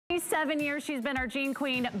7 years she's been our jean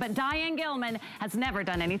queen, but Diane Gilman has never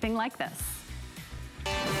done anything like this.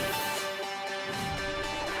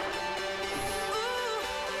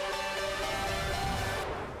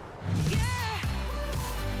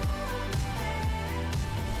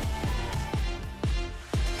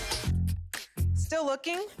 Still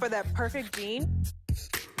looking for that perfect jean?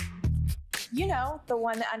 You know, the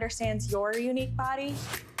one that understands your unique body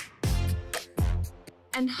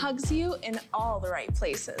and hugs you in all the right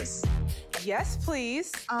places. Yes,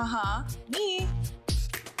 please. Uh-huh. Me.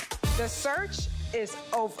 The search is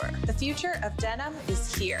over. The future of denim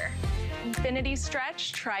is here. Infinity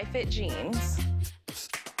Stretch Tri-Fit Jeans.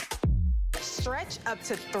 Stretch up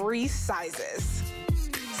to 3 sizes.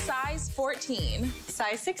 Size 14.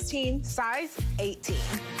 Size 16. Size 18.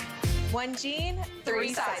 One jean,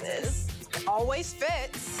 3 sizes. Always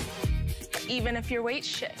fits. Even if your weight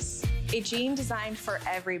shifts. A jean designed for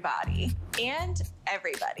everybody and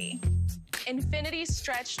everybody. Infinity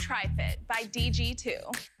Stretch Tri-Fit by DG2.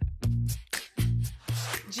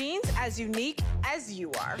 Jeans as unique as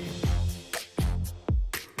you are.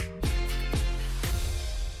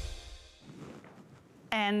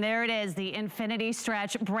 And there it is, the Infinity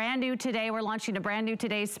Stretch, brand new today. We're launching a brand new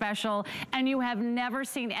Today special, and you have never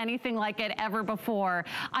seen anything like it ever before.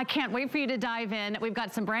 I can't wait for you to dive in. We've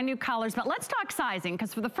got some brand new colors, but let's talk sizing,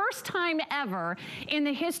 because for the first time ever in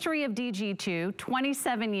the history of DG2,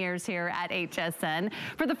 27 years here at HSN,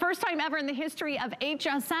 for the first time ever in the history of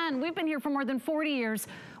HSN, we've been here for more than 40 years,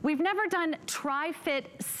 we've never done tri-fit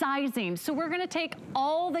sizing. So we're gonna take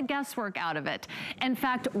all the guesswork out of it. In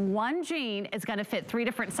fact, one jean is gonna fit 3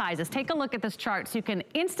 different sizes. Take a look at this chart so you can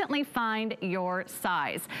instantly find your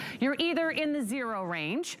size. You're either in the 0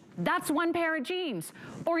 range, that's 1 pair of jeans,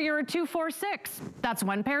 or you're a 2, 4, 6, that's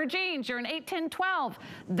 1 pair of jeans. You're an 8, 10, 12,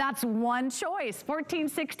 that's one choice. 14,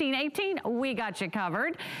 16, 18, we got you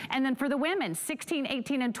covered. And then for the women, 16,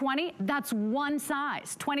 18, and 20, that's one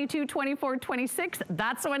size. 22, 24, 26,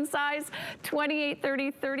 that's one size. 28,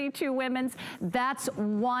 30, 32 women's, that's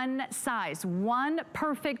one size. One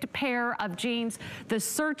perfect pair of jeans. The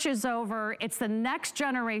search is over. It's the next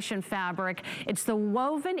generation fabric. It's the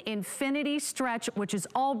woven Infinity Stretch, which is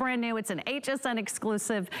all brand new. It's an HSN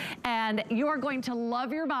exclusive, and you're going to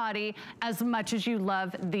love your body as much as you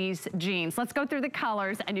love these jeans. Let's go through the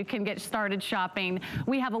colors and you can get started shopping.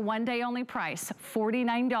 We have a one-day only price,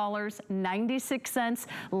 $49.96,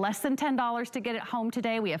 less than $10 to get it home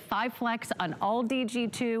today. We have 5 flex on all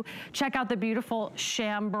DG2. Check out the beautiful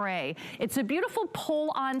chambray. It's a beautiful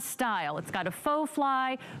pull-on style. It's got a faux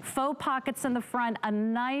fly, faux pockets in the front, a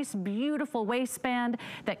nice, beautiful waistband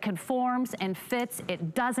that conforms and fits.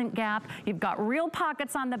 It doesn't gap. You've got real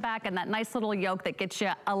pockets on the back and that nice little yoke that gets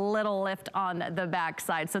you a little lift on the back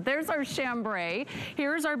side. So there's our chambray.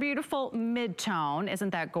 Here's our beautiful mid-tone.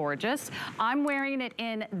 Isn't that gorgeous? I'm wearing it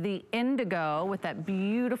in the indigo with that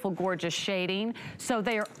beautiful, gorgeous shading. So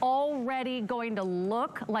they are already going to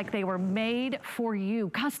look like they were made for you.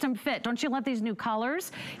 Custom fit. Don't you love these new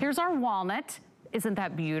colors? Here's our walnut. Isn't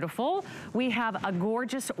that beautiful? We have a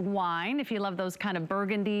gorgeous wine, if you love those kind of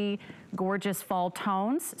burgundy, gorgeous fall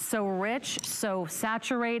tones. So rich, so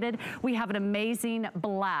saturated. We have an amazing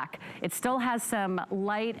black. It still has some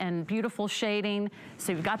light and beautiful shading.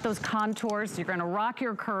 So you've got those contours. You're gonna rock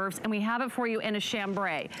your curves, and we have it for you in a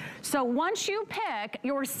chambray. So once you pick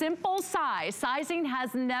your simple size, sizing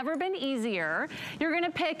has never been easier. You're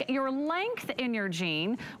gonna pick your length in your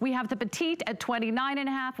jean. We have the petite at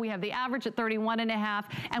 29.5. We have the average at 31.5,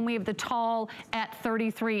 and we have the tall at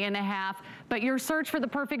 33.5. But your search for the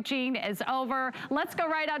perfect jean is over. Let's go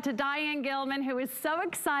right out to Diane Gilman, who is so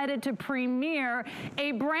excited to premiere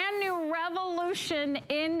a brand new revolution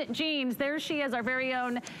in jeans. There she is, our very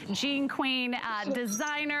own jean queen,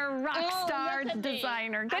 designer, rock star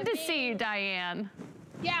designer. Good to see you, Diane.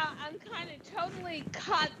 Yeah, I'm kind of totally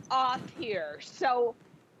cut off here. So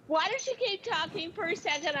why don't you keep talking for a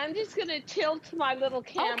second? I'm just going to tilt my little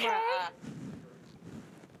camera up.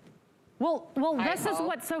 Well, this is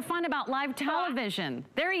what's so fun about live television.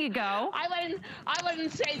 There you go. I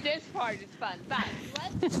wouldn't say this part is fun, but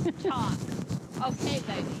let's talk. Okay,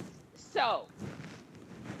 ladies. So,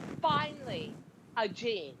 finally, a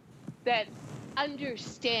jean that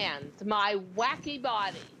understands my wacky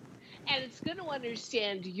body, and it's going to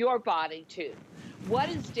understand your body too. What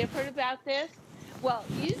is different about this? Well,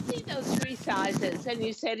 you see those 3 sizes, and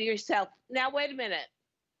you say to yourself, now wait a minute,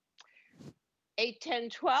 8,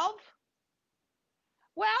 10, 12?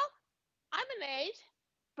 Well, I'm an 8,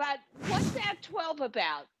 but what's that 12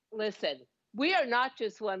 about? Listen, we are not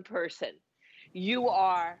just one person. You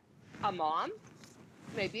are a mom,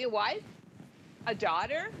 maybe a wife, a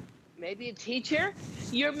daughter, maybe a teacher.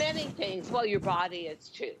 You're many things. Well, your body is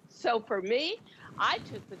too. So for me, I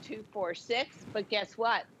took the 246, but guess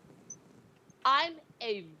what? I'm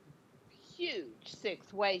a huge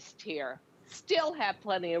 6 waist here. Still have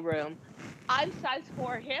plenty of room. I'm size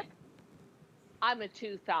 4 hip. I'm a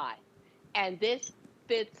 2 thigh. And this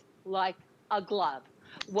fits like a glove.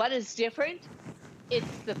 What is different?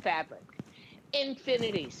 It's the fabric.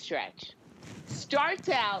 Infinity stretch. Starts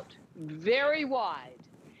out very wide,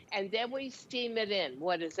 and then we steam it in.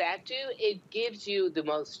 What does that do? It gives you the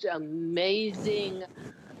most amazing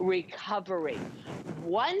recovery.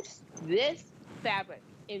 Once this fabric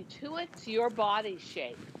intuits your body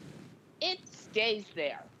shape, it stays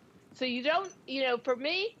there. So you don't, for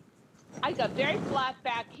me, I got very flat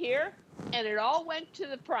back here, and it all went to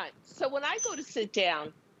the front. So when I go to sit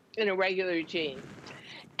down in a regular jean,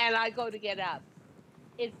 and I go to get up,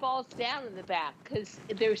 it falls down in the back because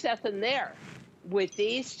there's nothing there. With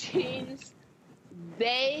these jeans,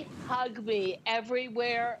 they hug me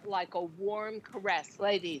everywhere like a warm caress.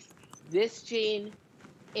 Ladies, this jean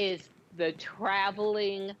is the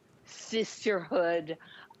traveling sisterhood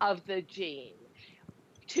of the jean.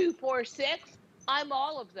 246, I'm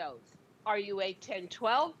all of those. Are you 8, 10,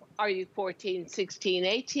 12? Are you 14, 16,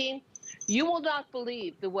 18? You will not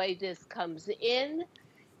believe the way this comes in.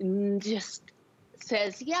 Just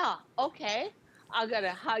says, yeah, okay, I'm going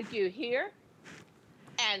to hug you here.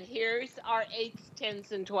 And here's our 8s,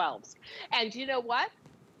 10s, and 12s. And you know what?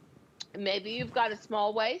 Maybe you've got a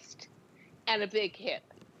small waist and a big hip.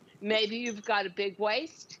 Maybe you've got a big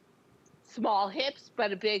waist, small hips,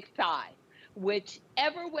 but a big thigh.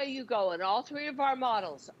 Whichever way you go, and all 3 of our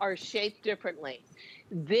models are shaped differently,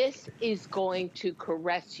 this is going to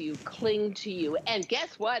caress you, cling to you. And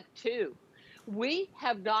guess what, too? We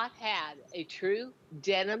have not had a true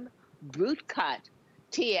denim boot cut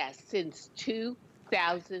TS since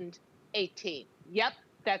 2018. Yep,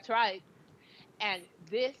 that's right. And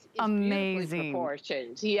this is beautifully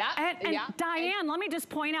proportioned. Yeah. And Diane, let me just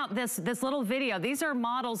point out this little video. These are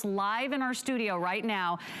models live in our studio right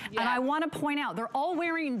now. Yes. And I want to point out, they're all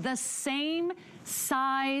wearing the same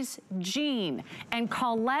size jean. And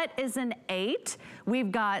Colette is an 8.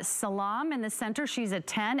 We've got Salam in the center. She's a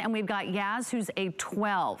 10. And we've got Yaz, who's a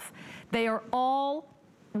 12. They are all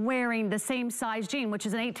wearing the same size jean, which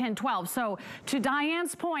is an 8, 10, 12. So to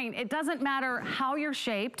Diane's point, it doesn't matter how you're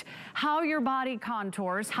shaped, how your body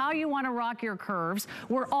contours, how you want to rock your curves.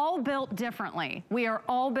 We're all built differently. We are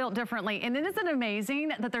all built differently. And isn't it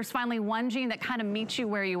amazing that there's finally one jean that kind of meets you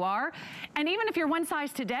where you are? And even if you're one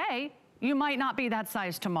size today, you might not be that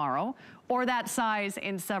size tomorrow, or that size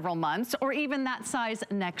in several months, or even that size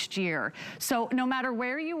next year. So no matter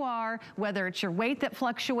where you are, whether it's your weight that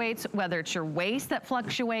fluctuates, whether it's your waist that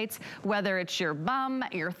fluctuates, whether it's your bum,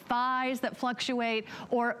 your thighs that fluctuate,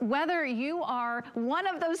 or whether you are one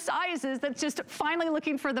of those sizes that's just finally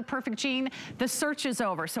looking for the perfect jean, the search is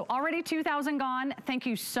over. So already 2,000 gone. Thank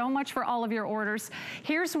you so much for all of your orders.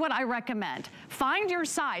 Here's what I recommend. Find your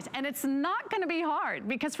size, and it's not gonna be hard,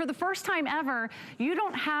 because for the first time ever, you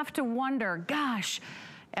don't have to wonder, gosh,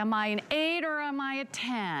 am I an 8 or am I a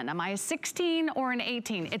 10? Am I a 16 or an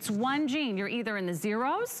 18? It's one jean. You're either in the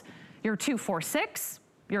zeros, you're 2, 4, 6,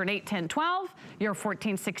 you're an 8, 10, 12, you're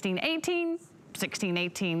 14, 16, 18, 16,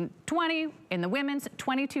 18, 20 in the women's,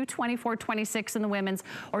 22, 24, 26 in the women's,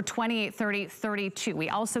 or 28, 30, 32. We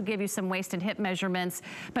also give you some waist and hip measurements,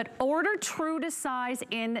 but order true to size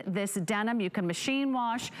in this denim. You can machine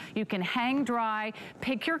wash, you can hang dry,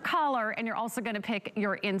 pick your color, and you're also gonna pick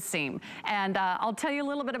your inseam. And I'll tell you a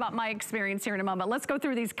little bit about my experience here in a moment. Let's go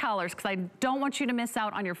through these colors, because I don't want you to miss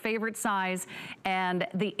out on your favorite size. And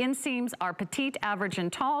the inseams are petite, average,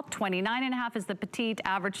 and tall. 29.5 is the petite,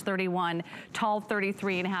 average 31, tall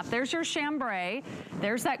 33.5. There's your chambray.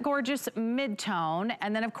 There's that gorgeous mid-tone.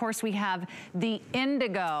 And then of course we have the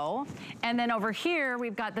indigo. And then over here,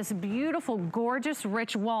 we've got this beautiful, gorgeous,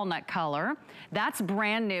 rich walnut color. That's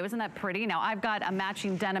brand new. Isn't that pretty? Now I've got a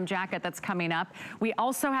matching denim jacket that's coming up. We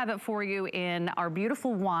also have it for you in our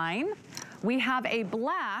beautiful wine. We have a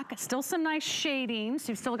black, still some nice shadings.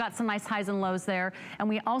 You've still got some nice highs and lows there. And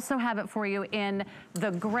we also have it for you in the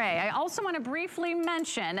gray. I also want to briefly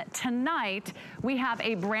mention tonight, we have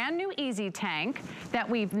a brand new Easy Tank that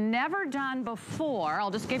we've never done before. I'll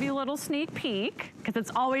just give you a little sneak peek, because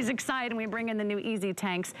it's always exciting when we bring in the new Easy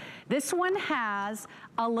Tanks. This one has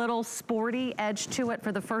a little sporty edge to it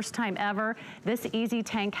for the first time ever. This Easy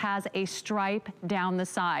Tank has a stripe down the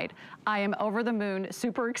side. I am over the moon,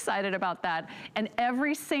 super excited about that. that. And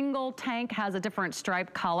every single tank has a different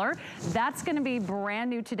stripe color. That's gonna be brand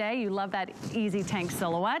new today. You love that easy tank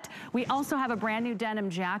silhouette. We also have a brand new denim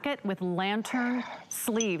jacket with lantern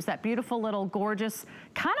sleeves, that beautiful little gorgeous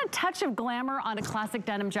kind of touch of glamour on a classic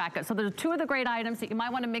denim jacket. So there's two of the great items that you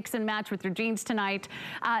might want to mix and match with your jeans tonight.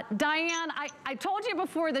 Diane, I told you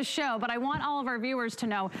before the show, but I want all of our viewers to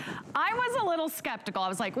know, I was a little skeptical. I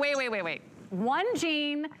was like, wait. One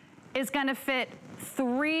jean is gonna fit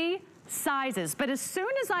 3 sizes. But as soon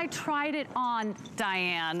as I tried it on,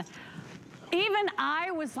 Diane, even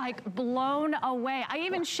I was like blown away. I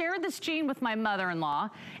even shared this jean with my mother-in-law,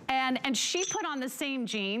 and she put on the same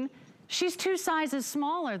jean. She's 2 sizes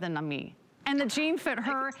smaller than me. And the jean fit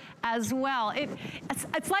her as well.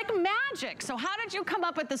 It's like magic. So how did you come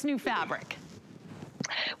up with this new fabric?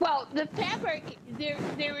 Well, the fabric,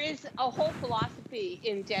 there is a whole philosophy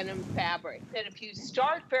in denim fabric that if you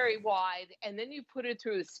start very wide and then you put it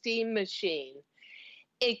through a steam machine,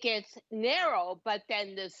 it gets narrow, but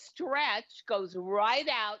then the stretch goes right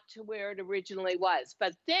out to where it originally was.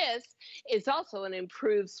 But this is also an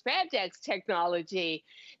improved spandex technology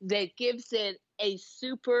that gives it a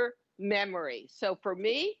super memory. So for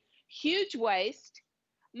me, huge waist.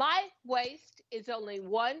 My waist is only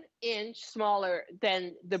 1 inch smaller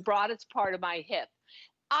than the broadest part of my hip.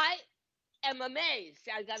 I am amazed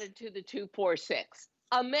I got into the 246.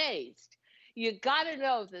 Amazed. You got to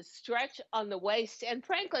know the stretch on the waist and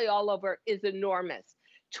frankly all over is enormous.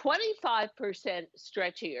 25%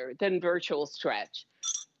 stretchier than virtual stretch.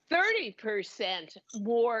 30%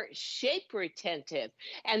 more shape retentive.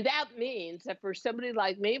 And that means that for somebody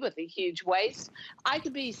like me with a huge waist, I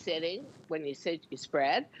could be sitting, when you sit, you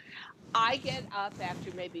spread. I get up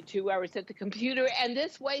after maybe 2 hours at the computer, and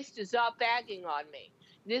this waist is not bagging on me.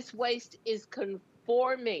 This waist is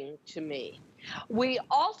conforming to me. We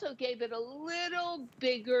also gave it a little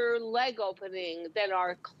bigger leg opening than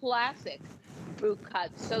our classic boot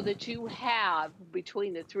cut so that you have,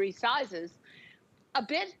 between the 3 sizes, a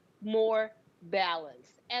bit more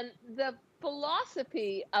balance. And the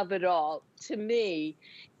philosophy of it all, to me,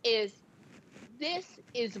 is this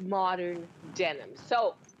is modern denim.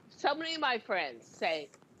 So many of my friends say,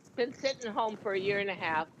 been sitting home for 1.5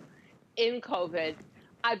 years in COVID,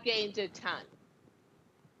 I've gained a ton.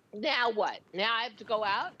 Now what? Now I have to go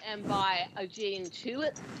out and buy a jean 2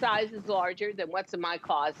 sizes larger than what's in my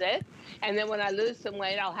closet. And then when I lose some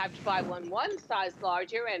weight, I'll have to buy one size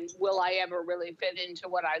larger. And will I ever really fit into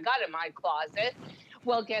what I got in my closet?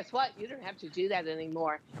 Well, guess what? You don't have to do that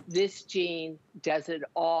anymore. This jean does it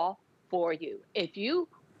all for you. If you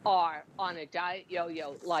are on a diet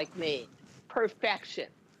yo-yo like me, perfection.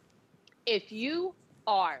 If you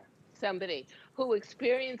are somebody who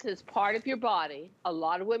experiences part of your body, a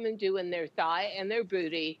lot of women do in their thigh and their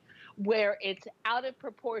booty, where it's out of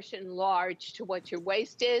proportion large to what your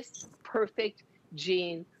waist is, perfect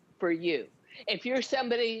jean for you. If you're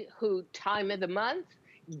somebody who time of the month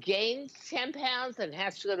gains 10 pounds and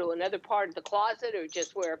has to go to another part of the closet or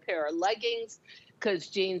just wear a pair of leggings because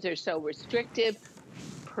jeans are so restrictive,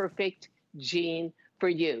 perfect jean for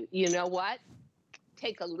you. You know what?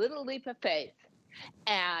 Take a little leap of faith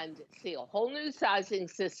and see a whole new sizing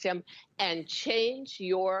system and change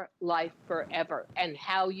your life forever and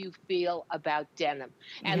how you feel about denim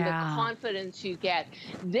and the confidence you get.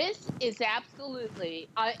 This is absolutely,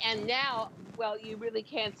 and now, well, you really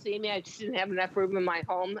can't see me. I just didn't have enough room in my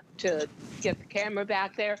home to get the camera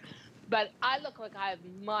back there. But I look like I have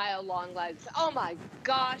mile-long legs. Oh, my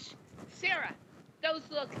gosh. Sarah, those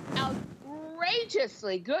look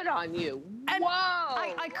outrageously good on you. And whoa.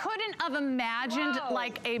 I couldn't have imagined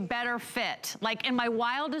like a better fit. Like in my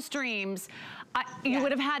wildest dreams, you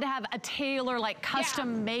would have had to have a tailor like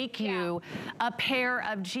custom make you a pair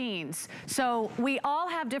of jeans. So we all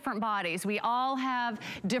have different bodies. We all have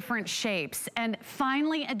different shapes. And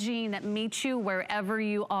finally a jean that meets you wherever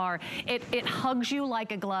you are. It hugs you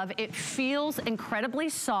like a glove. It feels incredibly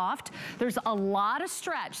soft. There's a lot of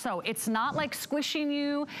stretch. So it's not like squishing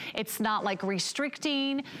you. It's not like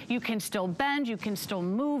restricting. You can still bend. You can still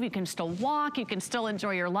move. You can still walk. You can still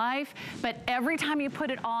enjoy your life. But every time you put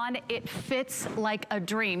it on, it fits like a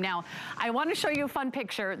dream. Now, I want to show you a fun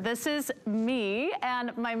picture. This is me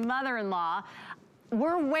and my mother-in-law.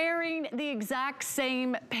 We're wearing the exact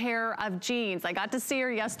same pair of jeans. I got to see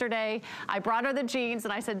her yesterday. I brought her the jeans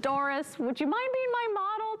and I said, Doris, would you mind being my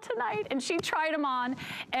model tonight? And she tried them on.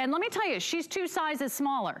 And let me tell you, she's 2 sizes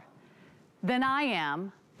smaller than I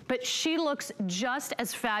am. but she looks just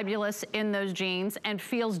as fabulous in those jeans and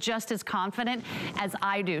feels just as confident as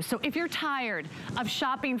I do. So if you're tired of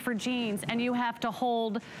shopping for jeans and you have to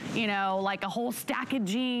hold, you know, like a whole stack of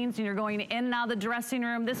jeans and you're going in and out of the dressing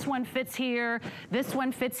room, this one fits here, this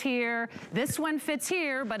one fits here, this one fits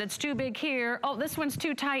here, but it's too big here. Oh, this one's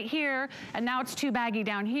too tight here, and now it's too baggy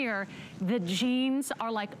down here. The jeans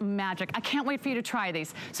are like magic. I can't wait for you to try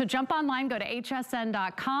these. So jump online, go to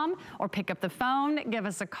hsn.com or pick up the phone, give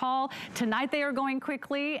us a call. Tonight they are going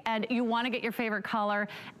quickly and you want to get your favorite color,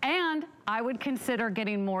 and I would consider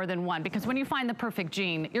getting more than one, because when you find the perfect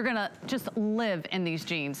jean, you're gonna just live in these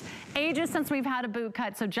jeans. Ages since we've had a boot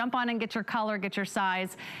cut, so jump on and get your color, get your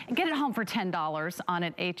size, and get it home for $10 on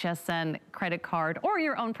an HSN credit card or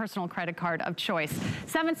your own personal credit card of choice.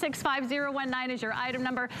 765019 is your item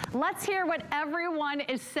number. Let's hear what everyone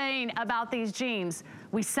is saying about these jeans.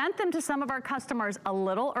 We sent them to some of our customers a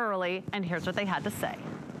little early, and here's what they had to say.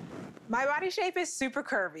 My body shape is super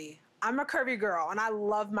curvy. I'm a curvy girl and I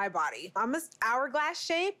love my body. I'm an hourglass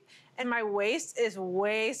shape and my waist is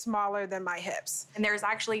way smaller than my hips. And there's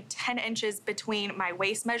actually 10 inches between my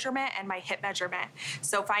waist measurement and my hip measurement.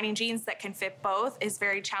 So finding jeans that can fit both is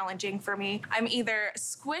very challenging for me. I'm either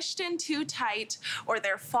squished in too tight or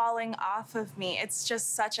they're falling off of me. It's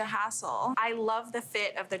just such a hassle. I love the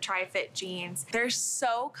fit of the Tri-Fit jeans. They're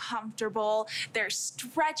so comfortable, they're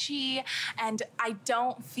stretchy, and I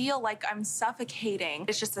don't feel like I'm suffocating.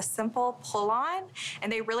 It's just a simple pull on,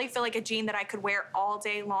 and they really feel like a jean that I could wear all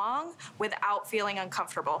day long without feeling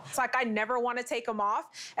uncomfortable. It's like I never want to take them off,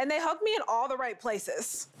 and they hug me in all the right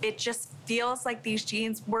places. It just feels like these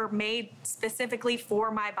jeans were made specifically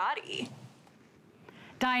for my body.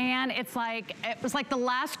 Diane, it was like the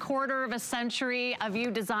last quarter of a century of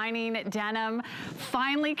you designing denim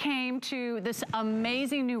finally came to this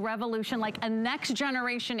amazing new revolution, like a next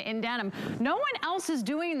generation in denim. No one else is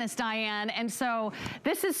doing this, Diane, and so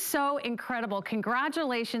this is so incredible.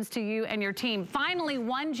 Congratulations to you and your team. Finally,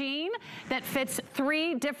 one jean that fits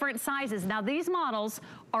 3 different sizes. Now, these models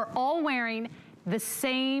are all wearing the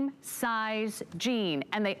same size jean,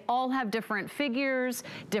 and they all have different figures,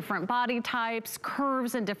 different body types,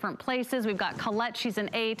 curves in different places. We've got Colette, she's an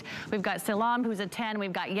 8. We've got Salam, who's a 10.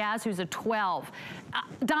 We've got Yaz, who's a 12.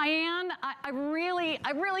 Diane, I really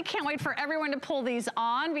can't wait for everyone to pull these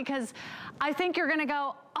on, because I think you're gonna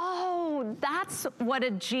go, oh, that's what a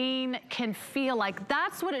jean can feel like.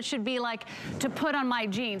 That's what it should be like to put on my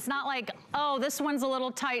jeans. Not like, oh, this one's a little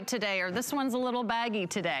tight today, or this one's a little baggy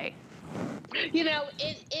today. You know,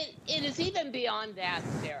 it is even beyond that,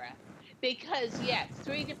 Sarah, because yes,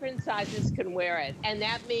 3 different sizes can wear it. And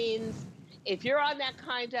that means if you're on that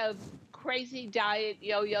kind of crazy diet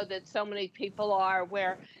yo-yo that so many people are,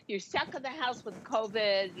 where you're stuck in the house with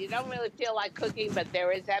COVID, you don't really feel like cooking, but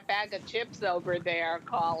there is that bag of chips over there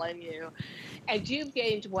calling you, and you've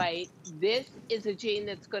gained weight, this is a jean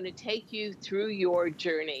that's going to take you through your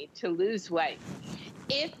journey to lose weight.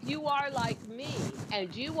 If you are like me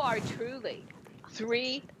and you are truly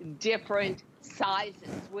 3 different sizes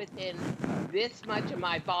within this much of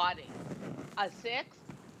my body, a 6,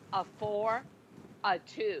 a 4, a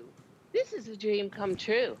 2, this is a dream come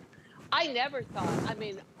true. I never thought, I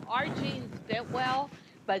mean, our jeans fit well,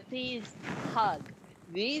 but these hug,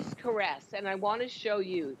 these caress, and I want to show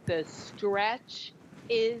you the stretch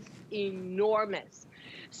is enormous.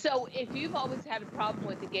 So if you've always had a problem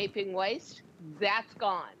with a gaping waist, that's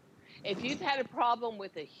gone. If you've had a problem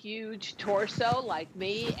with a huge torso like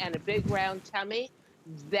me and a big round tummy,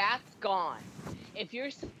 that's gone. If you're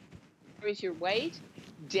your weight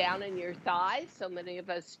down in your thighs, so many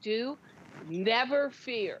of us do, never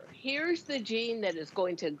fear. Here's the jean that is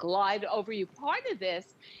going to glide over you. Part of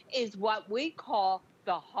this is what we call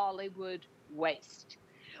the Hollywood waist,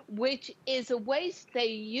 which is a waist they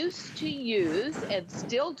used to use and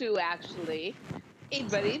still do actually,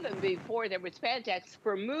 but even before there was spandex,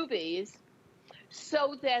 for movies,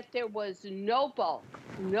 so that there was no bulk,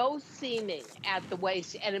 no seaming at the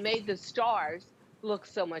waist, and it made the stars look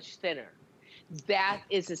so much thinner. That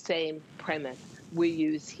is the same premise we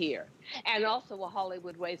use here. And also a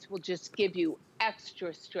Hollywood waist will just give you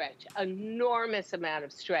extra stretch, enormous amount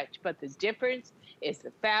of stretch, but the difference is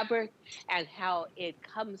the fabric and how it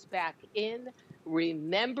comes back in,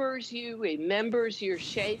 remembers you, remembers your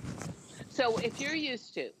shape. So if you're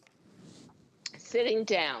used to sitting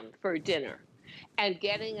down for dinner and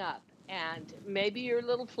getting up, and maybe you're a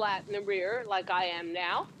little flat in the rear like I am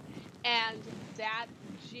now, and that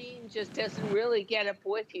jean just doesn't really get up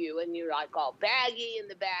with you, and you're like all baggy in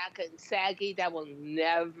the back and saggy, that will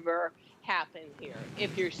never happen here.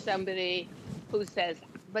 If you're somebody who says,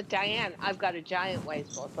 but Diane, I've got a giant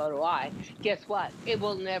waist, well, so do I. Guess what? It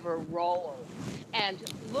will never roll. And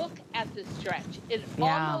look at the stretch. It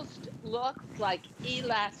almost looks like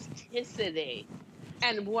elasticity.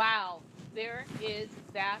 And wow, there is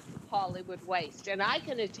that Hollywood waist. And I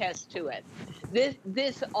can attest to it.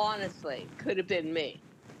 This honestly could have been me.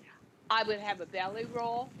 I would have a belly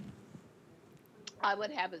roll. I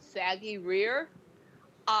would have a saggy rear.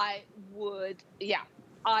 I would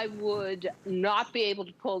not be able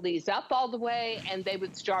to pull these up all the way, and they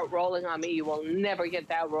would start rolling on me. You will never get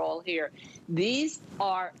that roll here. These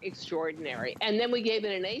are extraordinary. And then we gave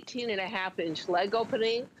it an 18.5-inch leg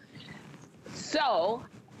opening. So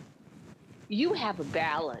you have a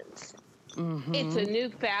balance. Mm-hmm. It's a new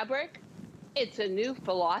fabric. It's a new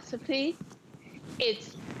philosophy.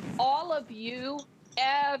 It's all of you,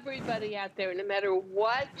 everybody out there, no matter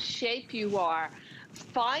what shape you are,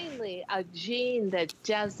 finally a jean that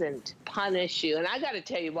doesn't punish you. And I got to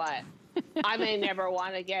tell you what, I may never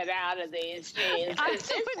want to get out of these jeans.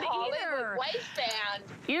 This Hollywood waistband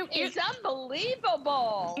is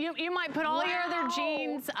unbelievable. You might put all your other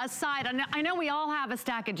jeans aside. I know we all have a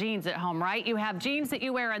stack of jeans at home, right? You have jeans that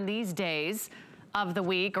you wear on these days of the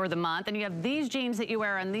week or the month, and you have these jeans that you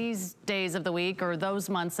wear on these days of the week or those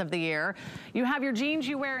months of the year. You have your jeans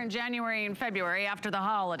you wear in January and February after the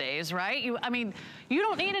holidays, right? I mean, you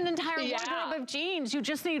don't need an entire wardrobe of jeans. You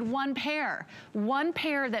just need one pair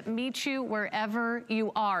that meets you wherever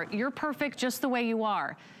you are. You're perfect just the way you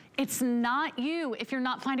are. It's not you if you're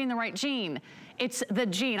not finding the right jean. It's the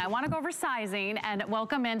jean. I want to go over sizing and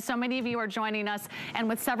welcome in. So many of you are joining us, and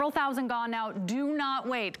with several thousand gone now, do not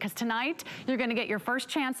wait, because tonight you're going to get your first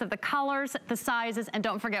chance of the colors, the sizes, and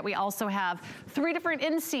don't forget we also have 3 different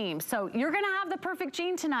inseams. So you're going to have the perfect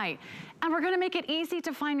jean tonight, and we're going to make it easy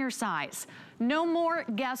to find your size. No more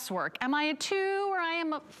guesswork. Am I a 2 or I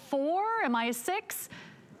am a 4? Am I a 6?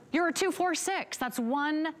 You're a 2, 4, 6. That's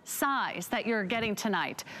one size that you're getting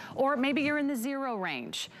tonight. Or maybe you're in the 0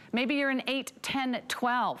 range. Maybe you're an 8, 10,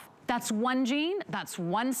 12. That's one jean, that's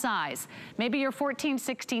one size. Maybe you're 14,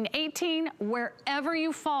 16, 18, wherever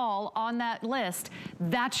you fall on that list,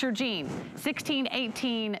 that's your jean. 16,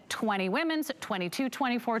 18, 20 women's, 22,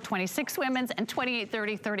 24, 26 women's, and 28,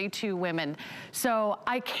 30, 32 women. So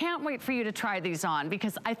I can't wait for you to try these on,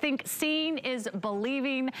 because I think seeing is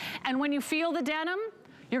believing. And when you feel the denim,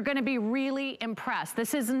 you're gonna be really impressed.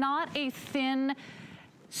 This is not a thin,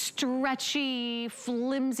 stretchy,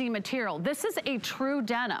 flimsy material. This is a true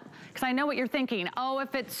denim. Because I know what you're thinking. Oh,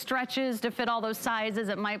 if it stretches to fit all those sizes,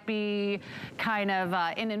 it might be kind of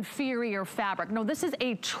an inferior fabric. No, this is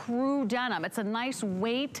a true denim. It's a nice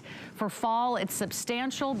weight for fall. It's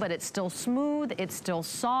substantial, but it's still smooth. It's still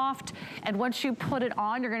soft. And once you put it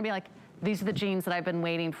on, you're gonna be like, these are the jeans that I've been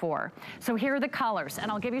waiting for. So here are the colors,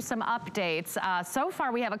 and I'll give you some updates. So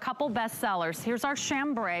far, we have a couple bestsellers. Here's our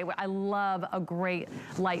chambray. I love a great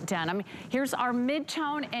light denim. Here's our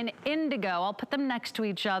mid-tone and indigo. I'll put them next to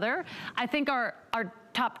each other. I think our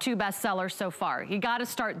top 2 bestsellers so far. You gotta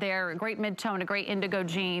start there. A great mid-tone, a great indigo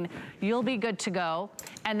jean. You'll be good to go.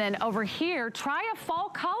 And then over here, try a fall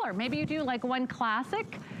color. Maybe you do like one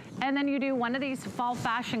classic, and then you do one of these fall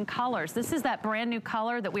fashion colors. This is that brand new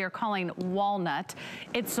color that we are calling walnut.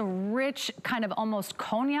 It's a rich, kind of almost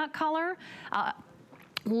cognac color.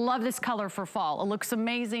 Love this color for fall. It looks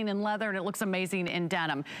amazing in leather, and it looks amazing in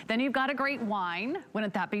denim. Then you've got a great wine.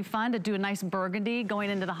 Wouldn't that be fun to do a nice burgundy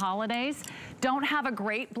going into the holidays? Don't have a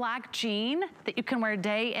great black jean that you can wear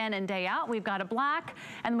day in and day out? We've got a black,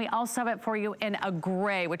 and we also have it for you in a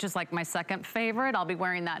gray, which is like my second favorite. I'll be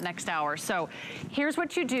wearing that next hour. So here's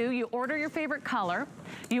what you do. You order your favorite color.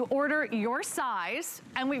 You order your size,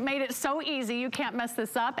 and we've made it so easy. You can't mess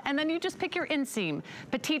this up. And then you just pick your inseam.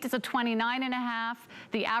 Petite is a 29.5.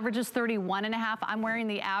 The average is 31.5. I'm wearing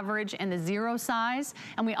the average in the 0 size,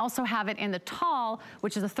 and we also have it in the tall,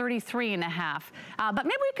 which is a 33.5. But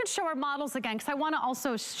maybe we could show our models again, because I want to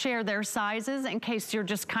also share their sizes in case you're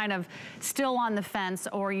just kind of still on the fence,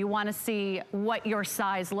 or you want to see what your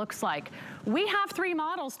size looks like. We have 3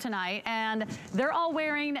 models tonight, and they're all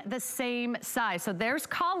wearing the same size. So there's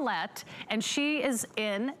Colette, and she is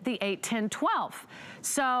in the 8, 10, 12.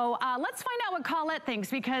 So let's find out what Colette thinks,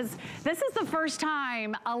 because this is the first time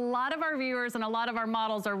a lot of our viewers and a lot of our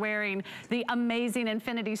models are wearing the amazing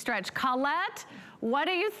Infinity Stretch. Colette, what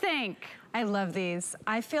do you think? I love these.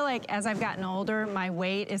 I feel like as I've gotten older, my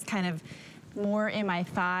weight is kind of more in my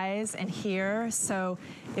thighs and here. So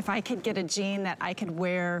if I could get a jean that I could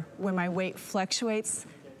wear when my weight fluctuates,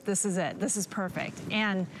 this is it. This is perfect.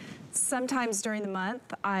 And sometimes during the month,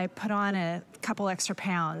 I put on a couple extra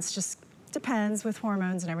pounds. Just depends with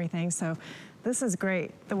hormones and everything. So this is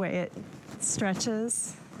great, the way it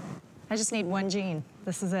stretches. I just need one jean.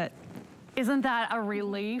 This is it. Isn't that a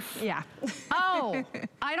relief? Yeah. Oh,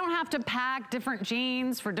 I don't have to pack different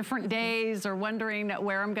jeans for different days or wondering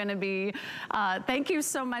where I'm gonna be. Thank you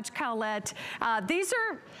so much, Colette. These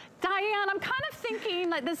are, Diane, I'm kind of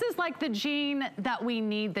thinking like this is like the jean that we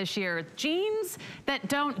need this year. Jeans that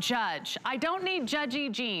don't judge. I don't need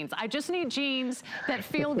judgy jeans. I just need jeans that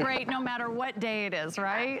feel great no matter what day it is,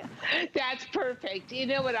 right? That's perfect. You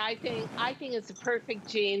know what I think? I think it's a perfect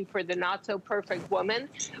jean for the not so perfect woman.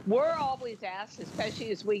 We're always asked,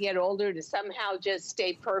 especially as we get older, to somehow just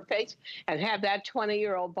stay perfect and have that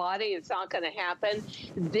 20-year-old body. It's not going to happen.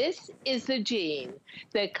 This is the jean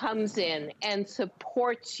that comes in and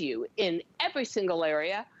supports you in every single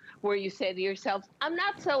area where you say to yourself, I'm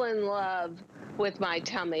not so in love with my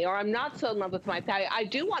tummy, or I'm not so in love with my thigh. I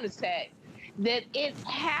do want to say that it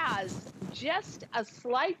has just a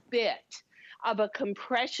slight bit of a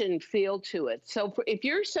compression feel to it. So if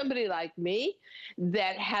you're somebody like me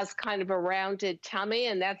that has kind of a rounded tummy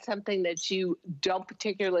and that's something that you don't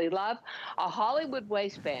particularly love, a Hollywood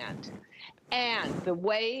waistband and the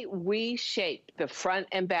way we shape the front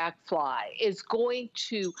and back fly is going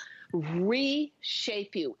to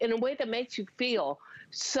reshape you in a way that makes you feel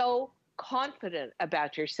so confident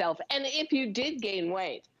about yourself. And if you did gain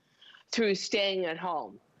weight through staying at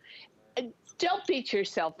home, don't beat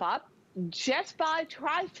yourself up. Just buy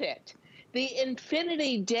Tri-Fit. The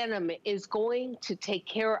Infinity denim is going to take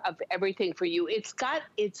care of everything for you. It's got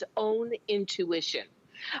its own intuition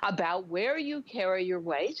about where you carry your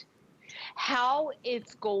weight, how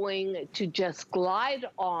it's going to just glide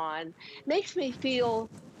on. Makes me feel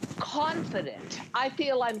confident. I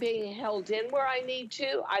feel I'm being held in where I need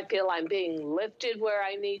to. I feel I'm being lifted where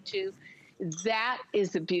I need to. That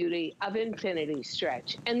is the beauty of Infinity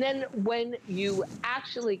Stretch. And then when you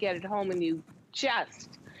actually get it home and you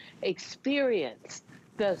just experience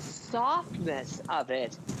the softness of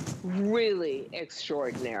it, really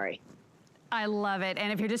extraordinary. I love it.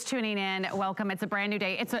 And if you're just tuning in, welcome. It's a brand new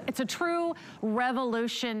day. It's a true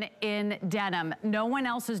revolution in denim. No one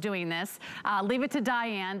else is doing this. Leave it to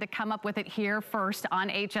Diane to come up with it here first on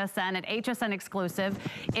HSN, an HSN exclusive.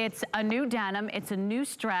 It's a new denim. It's a new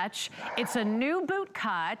stretch. It's a new boot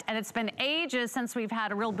cut. And it's been ages since we've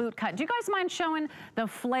had a real boot cut. Do you guys mind showing the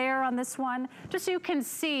flare on this one? Just so you can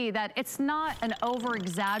see that it's not an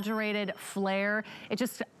over-exaggerated flare. It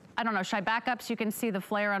just, I don't know, should I back up so you can see the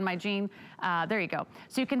flare on my jean? There you go.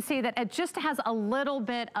 So you can see that it just has a little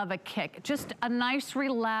bit of a kick. Just a nice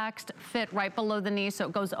relaxed fit right below the knee, so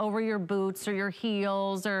it goes over your boots or your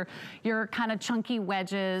heels or your kind of chunky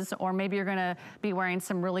wedges, or maybe you're gonna be wearing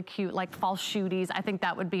some really cute like false shooties. I think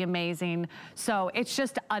that would be amazing. So it's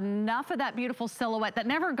just enough of that beautiful silhouette that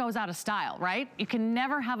never goes out of style, right? You can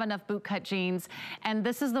never have enough boot cut jeans, and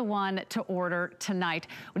this is the one to order tonight.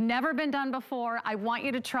 Never been done before. I want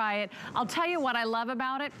you to try it. I'll tell you what I love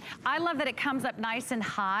about it. I love that it comes up nice and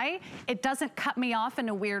high. It doesn't cut me off in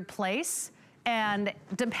a weird place. And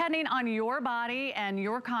depending on your body and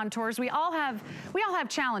your contours, we all have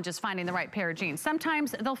challenges finding the right pair of jeans.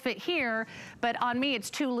 Sometimes they'll fit here, but on me it's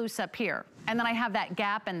too loose up here. And then I have that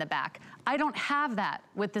gap in the back. I don't have that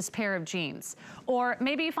with this pair of jeans. Or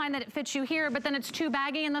maybe you find that it fits you here, but then it's too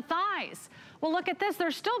baggy in the thighs. Well, look at this.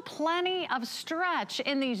 There's still plenty of stretch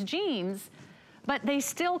in these jeans, but they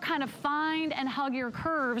still kind of find and hug your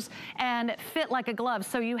curves and fit like a glove.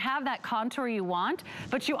 So you have that contour you want,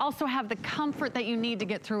 but you also have the comfort that you need to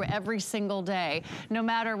get through every single day, no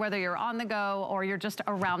matter whether you're on the go or you're just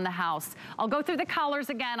around the house. I'll go through the colors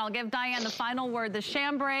again. I'll give Diane the final word. The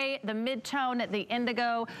chambray, the mid-tone, the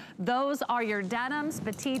indigo, those are your denims,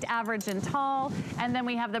 petite, average, and tall. And then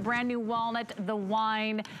we have the brand new walnut, the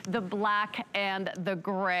wine, the black, and the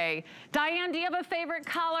gray. Diane, do you have a favorite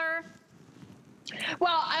color?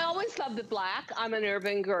 Well, I always love the black. I'm an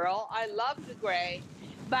urban girl. I love the gray.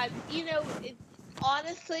 But, you know,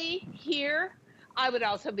 honestly, here, I would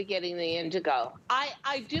also be getting the indigo.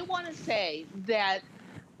 I do want to say that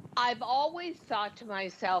I've always thought to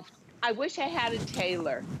myself, I wish I had a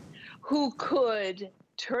tailor who could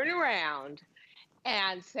turn around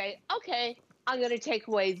and say, okay, I'm going to take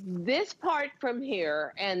away this part from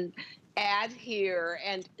here and add here.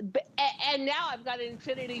 And now I've got an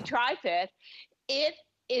Infinity Tri-Fit. It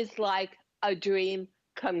is like a dream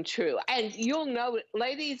come true. And you'll know,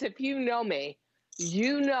 ladies, if you know me,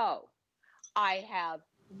 you know I have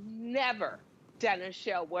never done a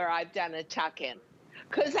show where I've done a tuck-in,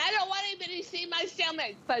 because I don't want anybody to see my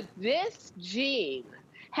stomach. But this jean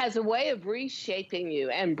has a way of reshaping you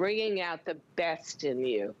and bringing out the best in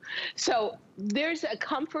you. So there's a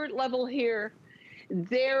comfort level here.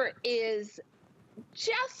 There is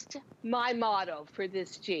just my motto for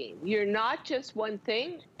this jean. You're not just one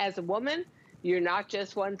thing. As a woman, you're not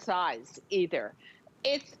just one size either.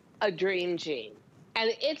 It's a dream jean.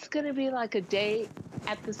 And it's going to be like a day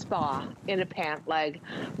at the spa in a pant leg.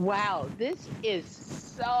 Wow, this is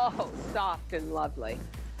so soft and lovely.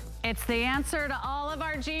 It's the answer to all of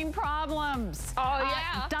our jean problems. Oh,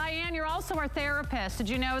 yeah. Diane, you're also our therapist. Did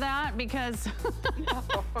you know that? Because,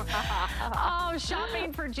 oh,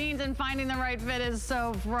 shopping for jeans and finding the right fit is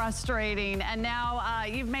so frustrating. And now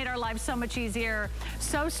you've made our lives so much easier.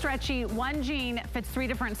 So stretchy, one jean fits 3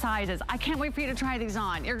 different sizes. I can't wait for you to try these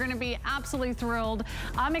on. You're gonna be absolutely thrilled.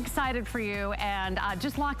 I'm excited for you, and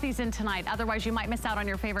just lock these in tonight. Otherwise, you might miss out on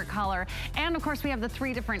your favorite color. And of course, we have the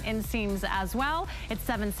 3 different inseams as well. It's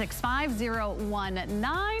 765-019.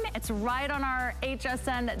 It's right on our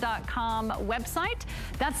hsn.com website.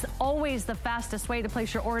 That's always the fastest way to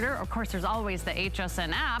place your order. Of course, there's always the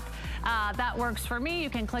HSN app. That works for me. You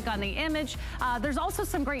can click on the image. There's also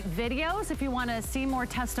some great videos if you want to see more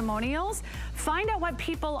testimonials. Find out what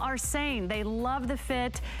people are saying. They love the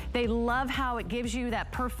fit. They love how it gives you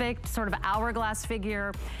that perfect sort of hourglass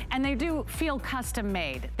figure. And they do feel custom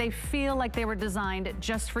made. They feel like they were designed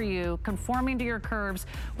just for you, conforming to your curves,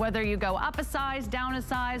 whether you go up a size, down a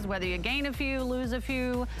size, whether you gain a few, lose a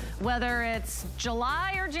few, whether it's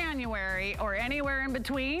July or January or anywhere in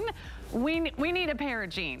between. We need a pair of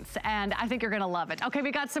jeans, and I think you're gonna love it. Okay,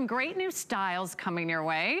 we got some great new styles coming your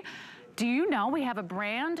way. Do you know we have a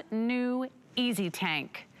brand new Easy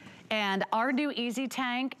Tank? And our new Easy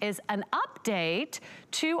Tank is an update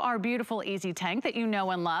to our beautiful Easy Tank that you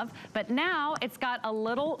know and love, but now it's got a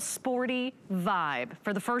little sporty vibe.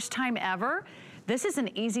 For the first time ever, this is an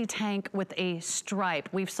Easy Tank with a stripe.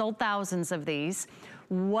 We've sold thousands of these.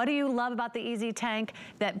 What do you love about the Easy Tank?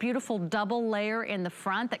 That beautiful double layer in the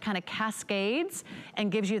front that kind of cascades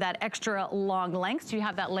and gives you that extra long length. So you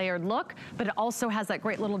have that layered look, but it also has that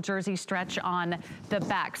great little jersey stretch on the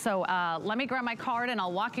back. So let me grab my card and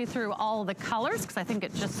I'll walk you through all the colors, because I think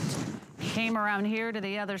it just came around here to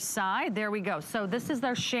the other side. There we go. So this is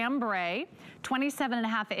their chambray.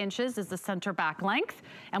 27.5 inches is the center back length.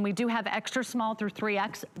 And we do have extra small through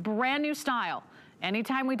 3X, brand new style.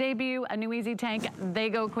 Anytime we debut a new Easy Tank, they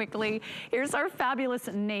go quickly. Here's our fabulous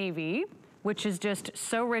navy, which is just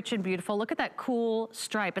so rich and beautiful. Look at that cool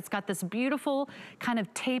stripe. It's got this beautiful kind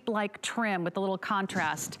of tape-like trim with a little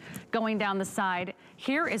contrast going down the side.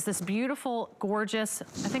 Here is this beautiful, gorgeous,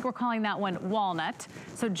 I think we're calling that one walnut.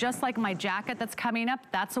 So just like my jacket that's coming up,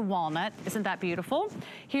 that's a walnut. Isn't that beautiful?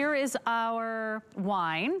 Here is our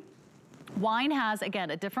wine. Wine has,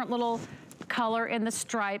 again, a different little color in the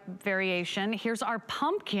stripe variation. Here's our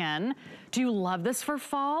pumpkin. Do you love this for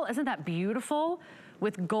fall? Isn't that beautiful?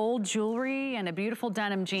 With gold jewelry and a beautiful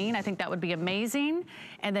denim jean. I think that would be amazing.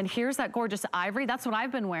 And then here's that gorgeous ivory. That's what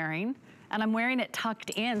I've been wearing. And I'm wearing it tucked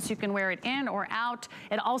in, so you can wear it in or out.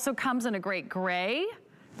 It also comes in a great gray.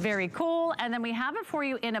 Very cool. And then we have it for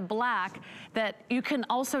you in a black that you can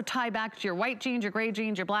also tie back to your white jeans, your gray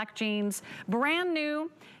jeans, your black jeans. Brand new.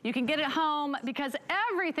 You can get it home because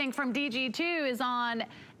everything from DG2 is on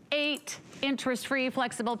 8 interest-free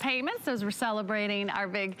flexible payments as we're celebrating our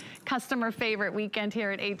big customer favorite weekend here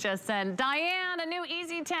at HSN. Diane, a new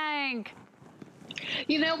Easy Tank.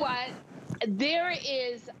 You know what? There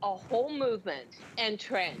is a whole movement and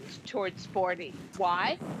trend towards sporty.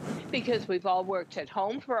 Why? Because we've all worked at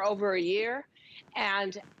home for over a year.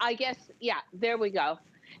 And I guess, yeah, there we go.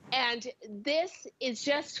 And this is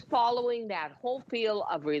just following that whole feel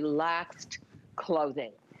of relaxed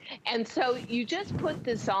clothing. And so you just put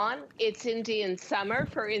this on. It's Indian summer.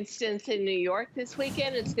 For instance, in New York this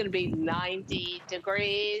weekend, it's going to be 90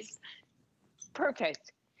 degrees.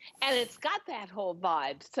 Perfect. And it's got that whole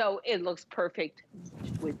vibe. So it looks perfect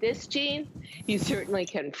with this jean. You certainly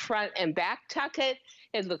can front and back tuck it.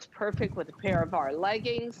 It looks perfect with a pair of our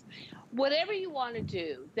leggings. Whatever you want to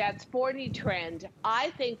do, that sporty trend, I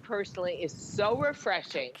think personally is so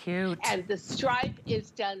refreshing. Cute. And the stripe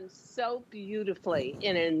is done so beautifully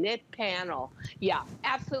in a knit panel. Yeah,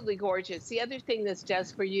 absolutely gorgeous. The other thing this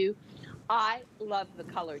does for you, I love the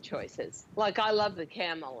color choices. Like I love the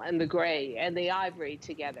camel and the gray and the ivory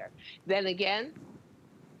together. Then again,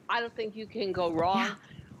 I don't think you can go wrong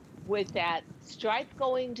with that stripe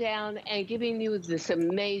going down and giving you this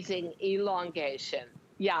amazing elongation.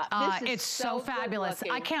 Yeah, this is it's so fabulous.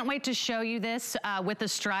 good-looking. I can't wait to show you this with the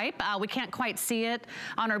stripe. We can't quite see it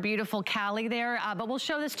on our beautiful Callie there, but we'll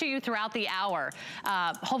show this to you throughout the hour,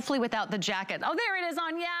 hopefully without the jacket. Oh, there it is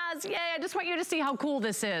on Yaz. Yay, I just want you to see how cool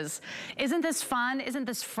this is. Isn't this fun? Isn't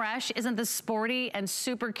this fresh? Isn't this sporty and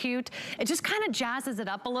super cute? It just kind of jazzes it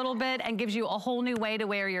up a little bit and gives you a whole new way to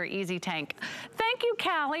wear your Easy Tank. Thank you,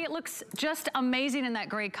 Callie. It looks just amazing in that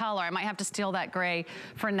gray color. I might have to steal that gray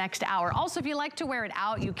for next hour. Also, if you like to wear it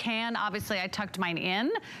out, you can. Obviously, I tucked mine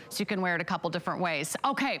in, so you can wear it a couple different ways.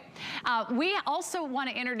 Okay, we also want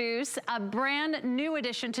to introduce a brand new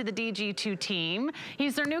addition to the DG2 team.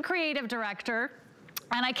 He's their new creative director.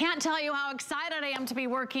 And I can't tell you how excited I am to be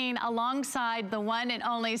working alongside the one and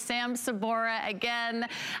only Sam Sabora again.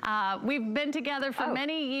 We've been together for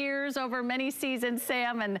many years, over many seasons,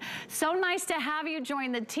 Sam, and so nice to have you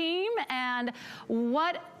join the team. And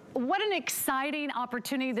what an exciting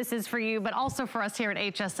opportunity this is for you, but also for us here at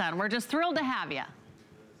HSN. We're just thrilled to have you.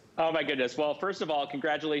 Oh my goodness. Well, first of all,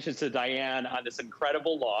 congratulations to Diane on this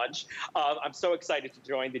incredible launch. I'm so excited to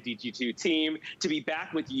join the DG2 team, to be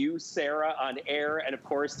back with you, Sarah, on air, and of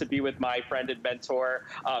course, to be with my friend and mentor,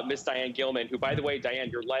 Miss Diane Gilman, who, by the way, Diane,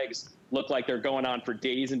 your legs look like they're going on for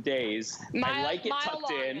days and days. I like it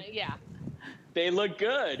tucked in. Yeah. They look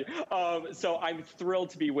good. So I'm thrilled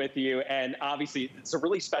to be with you. And obviously, it's a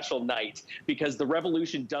really special night because the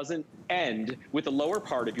revolution doesn't end with the lower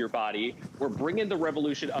part of your body. We're bringing the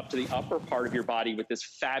revolution up to the upper part of your body with this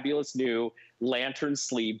fabulous new lantern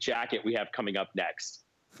sleeve jacket we have coming up next.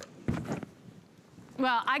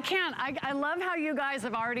 Well, I love how you guys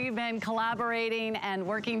have already been collaborating and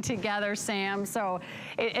working together, Sam. So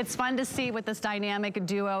it's fun to see what this dynamic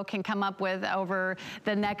duo can come up with over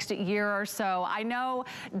the next year or so. I know,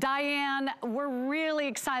 Diane, we're really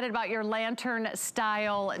excited about your lantern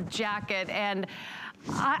style jacket. And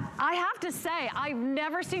I have to say, I've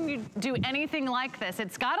never seen you do anything like this.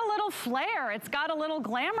 It's got a little flair. It's got a little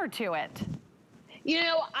glamour to it. You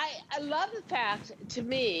know, I love the fact, to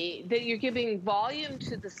me, that you're giving volume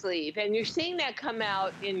to the sleeve, and you're seeing that come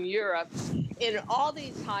out in Europe in all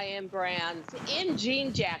these high-end brands in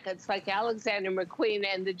jean jackets, like Alexander McQueen,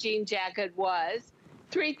 and the jean jacket was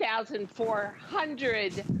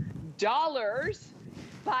 $3,400.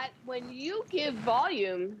 But when you give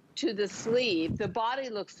volume to the sleeve, the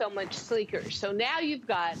body looks so much sleeker. So now you've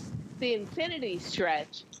got the infinity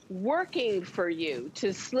stretch working for you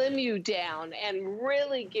to slim you down and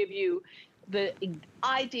really give you the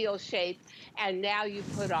ideal shape. And now you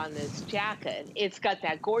put on this jacket. It's got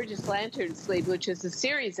that gorgeous lantern sleeve, which is a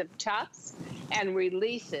series of tucks and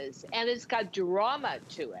releases, and it's got drama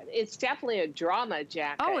to it. It's definitely a drama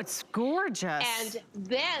jacket. Oh, it's gorgeous. And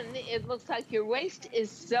then it looks like your waist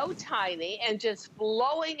is so tiny and just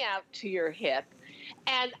flowing out to your hip.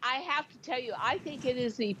 And I have to tell you, I think it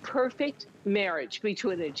is the perfect marriage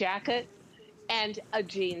between a jacket and a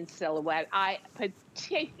jean silhouette.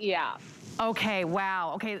 Yeah. Okay,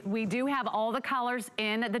 wow. Okay, we do have all the colors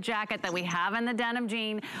in the jacket that we have in the denim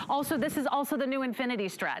jean. Also, this is also the new infinity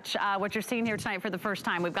stretch, what you're seeing here tonight for the first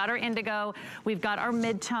time. We've got our indigo, we've got our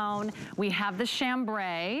mid-tone, we have the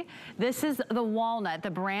chambray. This is the walnut, the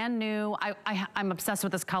brand new. I'm obsessed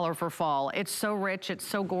with this color for fall. It's so rich, it's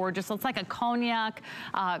so gorgeous. It's like a cognac,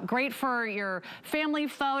 great for your family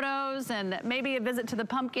photos and maybe a visit to the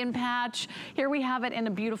pumpkin patch. Here we have it in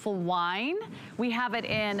a beautiful wine. We have it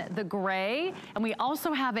in the gray. And we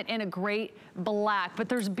also have it in a great black, but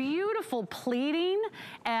there's beautiful pleating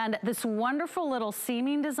and this wonderful little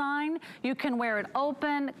seaming design. You can wear it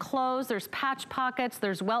open, closed, there's patch pockets,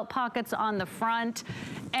 there's welt pockets on the front.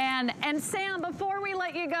 And Sam, before we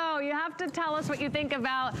let you go, you have to tell us what you think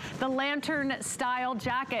about the lantern style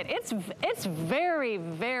jacket. It's very,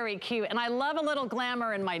 very cute, and I love a little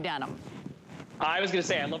glamour in my denim. I was going to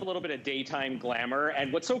say, I love a little bit of daytime glamour.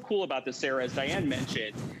 And what's so cool about this, Sarah, as Diane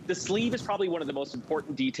mentioned, the sleeve is probably one of the most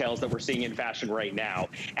important details that we're seeing in fashion right now.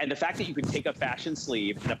 And the fact that you can take a fashion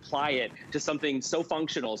sleeve and apply it to something so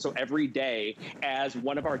functional, so everyday as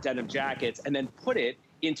one of our denim jackets, and then put it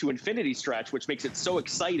into infinity stretch, which makes it so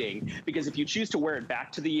exciting, because if you choose to wear it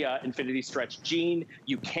back to the infinity stretch jean,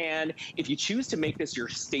 you can. If you choose to make this your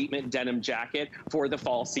statement denim jacket for the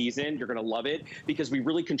fall season, you're gonna love it, because we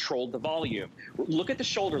really controlled the volume. Look at the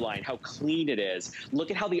shoulder line, how clean it is.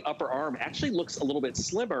 Look at how the upper arm actually looks a little bit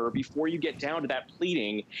slimmer before you get down to that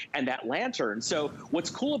pleating and that lantern. So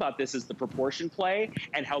what's cool about this is the proportion play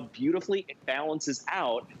and how beautifully it balances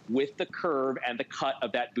out with the curve and the cut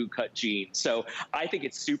of that boot cut jean. So I think it's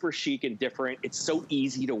It's super chic and different. It's so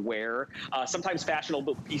easy to wear. Sometimes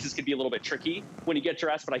fashionable pieces can be a little bit tricky when you get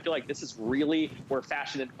dressed, but I feel like this is really where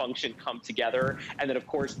fashion and function come together. And then, of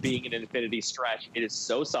course, being an infinity stretch, it is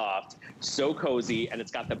so soft, so cozy, and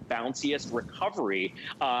it's got the bounciest recovery,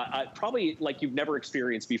 probably like you've never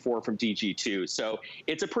experienced before from DG2. So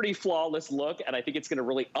it's a pretty flawless look, and I think it's going to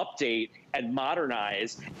really update and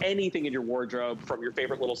modernize anything in your wardrobe, from your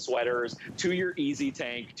favorite little sweaters to your easy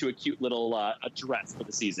tank to a cute little a dress for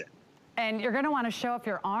the season. And you're gonna wanna show off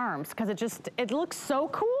your arms because it looks so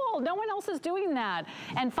cool. No one else is doing that.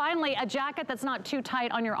 And finally, a jacket that's not too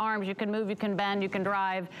tight on your arms. You can move, you can bend, you can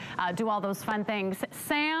drive, do all those fun things.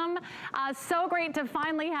 Sam, so great to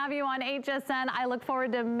finally have you on HSN. I look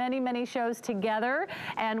forward to many, many shows together.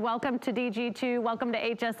 And welcome to DG2, welcome to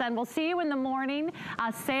HSN. We'll see you in the morning.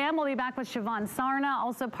 Sam will be back with Siobhan Sarna,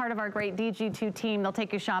 also part of our great DG2 team. They'll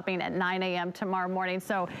take you shopping at 9 a.m. tomorrow morning.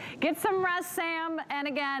 So get some rest, Sam. And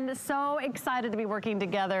again, so excited to be working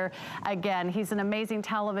together again. He's an amazing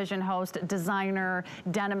television host, designer,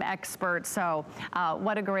 denim expert. So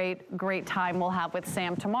what a great time we'll have with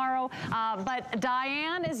Sam tomorrow. But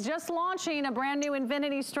Diane is just launching a brand new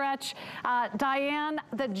infinity stretch. Diane,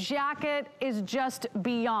 the jacket is just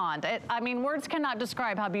beyond. I mean, words cannot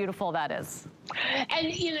describe how beautiful that is.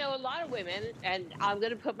 And, you know, a lot of women, and I'm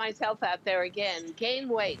going to put myself out there again, gain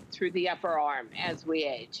weight through the upper arm as we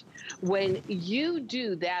age. When you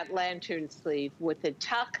do that lantern sleeve with the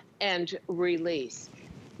tuck and release,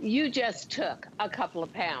 you just took a couple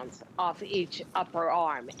of pounds off each upper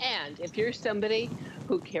arm. And if you're somebody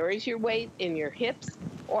who carries your weight in your hips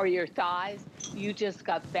or your thighs, you just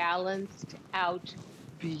got balanced out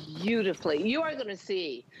beautifully. You are going to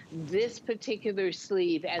see this particular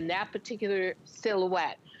sleeve and that particular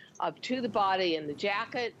silhouette of to the body in the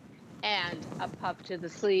jacket and a puff to the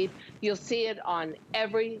sleeve. You'll see it on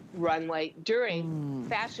every runway during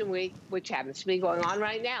Fashion Week, which happens to be going on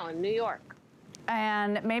right now in New York.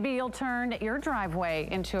 And maybe you'll turn your driveway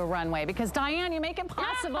into a runway, because Diane, you make it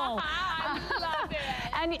possible. I love it.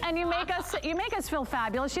 And you make us feel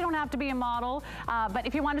fabulous. You don't have to be a model, but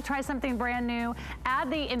if you want to try something brand new, add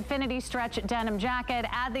the Infinity Stretch denim jacket,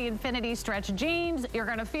 add the Infinity Stretch jeans. You're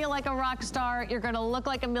going to feel like a rock star. You're going to look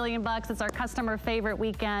like $1 million. It's our customer favorite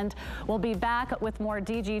weekend. We'll be back with more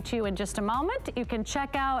DG2 in just a moment. You can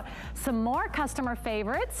check out some more customer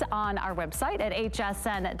favorites on our website at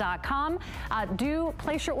hsn.com. Do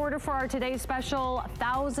place your order for our today's special.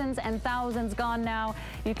 Thousands and thousands gone now.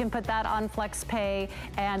 You can put that on FlexPay,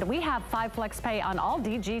 and we have 5 FlexPay on all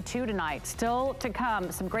DG2 tonight. Still to come,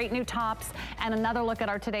 some great new tops and another look at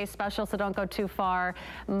our today's special, so don't go too far.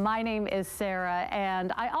 My name is Sarah,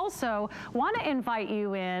 and I also want to invite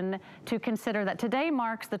you in to consider that today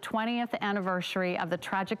marks the 20th anniversary of the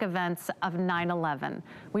tragic events of 9/11.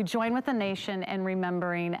 We join with the nation in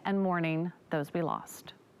remembering and mourning those we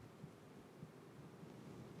lost.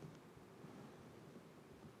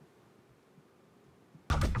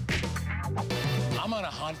 I'm on a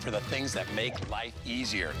hunt for the things that make life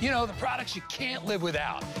easier. You know, the products you can't live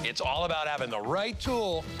without. It's all about having the right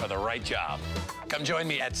tool for the right job. Come join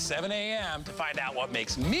me at 7 a.m. to find out what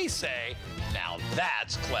makes me say, now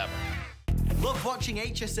that's clever. Love watching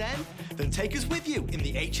HSN? Then take us with you in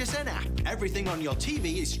the HSN app. Everything on your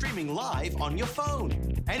TV is streaming live on your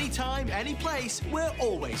phone. Anytime, any place, we're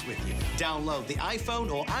always with you. Download the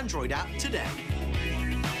iPhone or Android app today.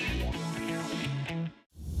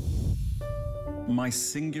 My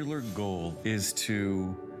singular goal is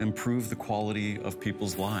to improve the quality of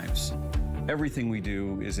people's lives. Everything we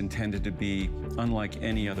do is intended to be unlike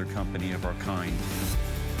any other company of our kind.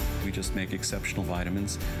 We just make exceptional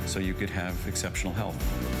vitamins so you could have exceptional health.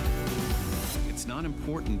 It's not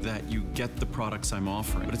important that you get the products I'm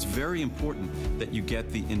offering, but it's very important that you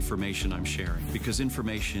get the information I'm sharing, because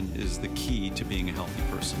information is the key to being a healthy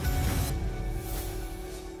person.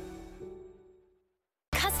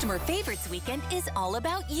 Customer Favorites Weekend is all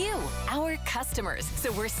about you, our customers.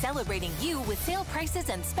 So we're celebrating you with sale prices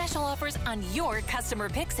and special offers on your customer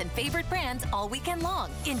picks and favorite brands all weekend long.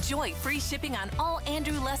 Enjoy free shipping on all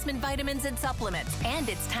Andrew Lessman vitamins and supplements. And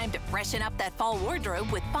it's time to freshen up that fall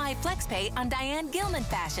wardrobe with 5 FlexPay on Diane Gilman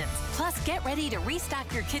fashions. Plus, get ready to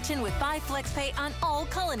restock your kitchen with 5 FlexPay on all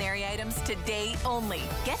culinary items today only.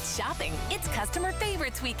 Get shopping. It's Customer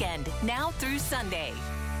Favorites Weekend, now through Sunday.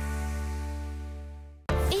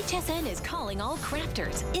 HSN is calling all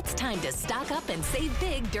crafters. It's time to stock up and save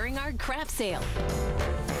big during our craft sale.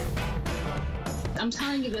 I'm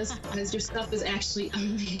telling you this because your stuff is actually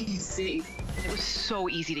amazing. It was so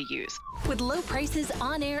easy to use. With low prices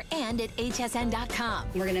on air and at hsn.com.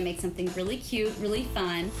 We're gonna make something really cute, really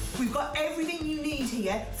fun. We've got everything you need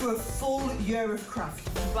here for a full year of craft.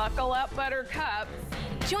 Buckle up, Buttercup.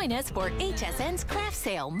 Join us for HSN's craft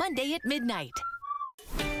sale Monday at midnight.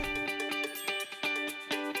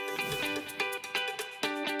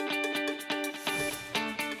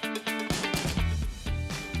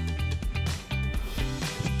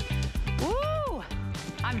 Woo!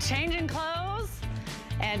 I'm changing clothes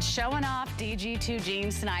and showing off DG2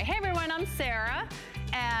 jeans tonight. Hey everyone, I'm Sarah,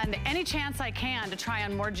 and any chance I can to try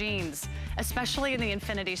on more jeans, especially in the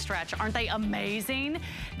infinity stretch. Aren't they amazing?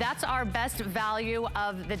 That's our best value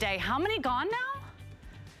of the day. How many gone now?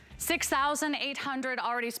 6,800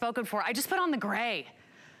 already spoken for. I just put on the gray.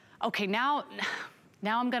 Okay, now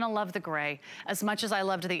I'm gonna love the gray as much as I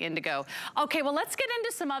loved the indigo. Okay, well, let's get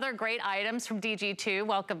into some other great items from DG2.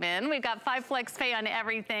 Welcome in. We've got 5 flex pay on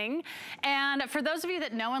everything. And for those of you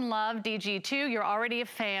that know and love DG2, you're already a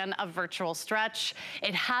fan of Virtual Stretch.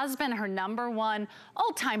 It has been her #1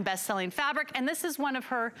 all-time best-selling fabric, and this is one of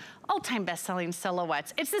her all-time best-selling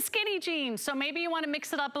silhouettes. It's the skinny jean, so maybe you wanna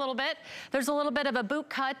mix it up a little bit. There's a little bit of a boot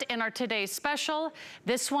cut in our today's special.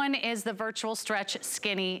 This one is the Virtual Stretch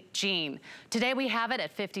skinny jean. Today we have it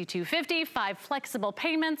at $52.50, 5 flexible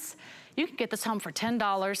payments. You can get this home for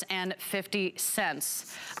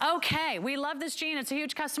 $10.50. Okay, we love this jean. It's a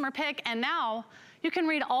huge customer pick, and now you can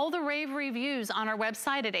read all the rave reviews on our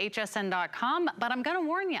website at hsn.com, but I'm gonna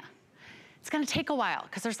warn you, it's gonna take a while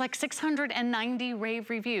because there's like 690 rave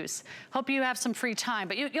reviews. Hope you have some free time,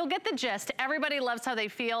 but you'll get the gist. Everybody loves how they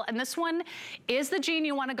feel, and this one is the jean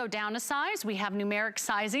you wanna go down a size. We have numeric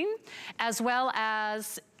sizing, as well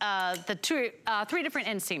as the 3 different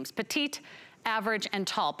inseams, petite, average, and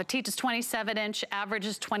tall. Petite is 27-inch, average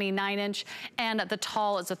is 29-inch, and the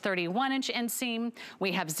tall is a 31-inch inseam.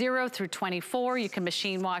 We have 0 through 24. You can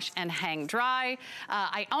machine wash and hang dry.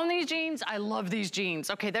 I own these jeans. I love these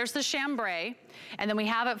jeans. Okay, there's the chambray, and then we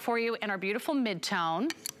have it for you in our beautiful mid-tone.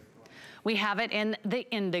 We have it in the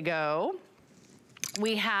indigo.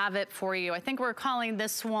 We have it for you. I think we're calling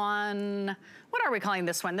this one, what are we calling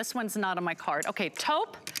this one? This one's not on my card. Okay,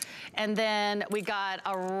 taupe. And then we got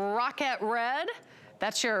a rocket red.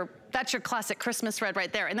 That's your classic Christmas red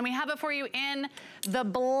right there. And then we have it for you in the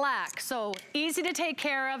black. So easy to take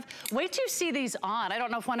care of. Wait till you see these on. I don't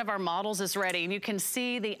know if one of our models is ready, and you can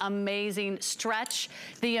see the amazing stretch,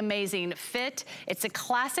 the amazing fit. It's a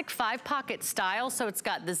classic 5-pocket style. So it's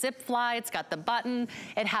got the zip fly, it's got the button,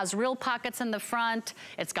 it has real pockets in the front,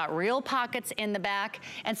 it's got real pockets in the back,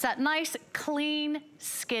 and it's that nice, clean,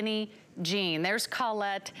 skinny jean. There's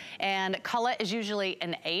Colette, and Colette is usually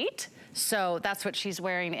an 8. So that's what she's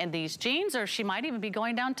wearing in these jeans, or she might even be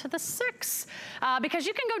going down to the 6, because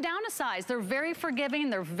you can go down a size. They're very forgiving,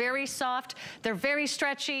 they're very soft, they're very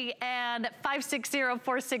stretchy, and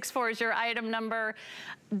 560464 is your item number.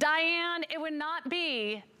 Diane, it would not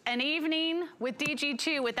be an evening with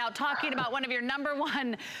DG2 without talking about one of your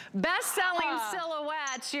 #1 best-selling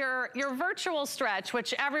silhouettes, your Virtual Stretch,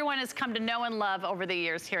 which everyone has come to know and love over the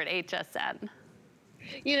years here at HSN.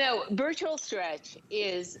 You know, Virtual Stretch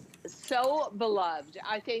is so beloved.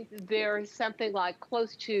 I think there's something like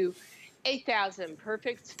close to 8,000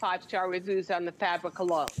 perfect 5-star reviews on the fabric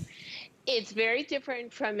alone. It's very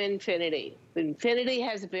different from Infinity. Infinity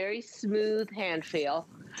has a very smooth hand feel.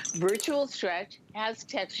 Virtual Stretch has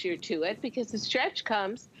texture to it because the stretch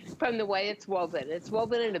comes from the way it's woven. It's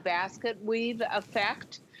woven in a basket weave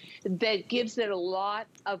effect that gives it a lot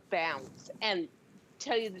of bounce. And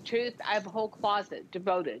tell you the truth, I have a whole closet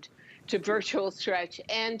devoted to Virtual Stretch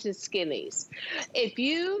and to skinnies. If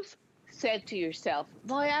you've said to yourself,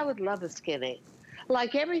 boy, I would love a skinny,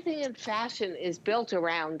 like everything in fashion is built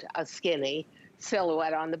around a skinny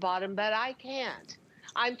silhouette on the bottom, but I can't.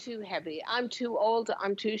 I'm too heavy, I'm too old,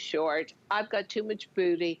 I'm too short, I've got too much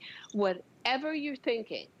booty. Whatever you're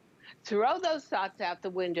thinking, throw those thoughts out the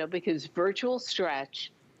window, because Virtual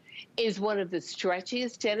Stretch is one of the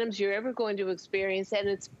stretchiest denims you're ever going to experience, and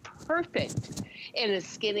it's perfect in a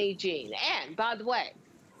skinny jean. And by the way,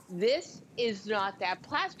 this is not that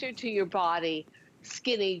plaster to your body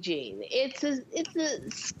skinny jean. It's a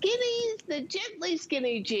skinny, the gently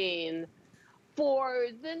skinny jean for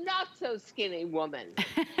the not so skinny woman.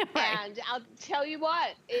 Right. And I'll tell you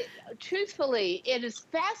what, truthfully, it is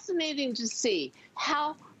fascinating to see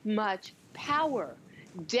how much power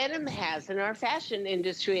denim has in our fashion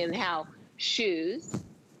industry, and how shoes,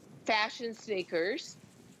 fashion sneakers,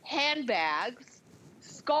 handbags,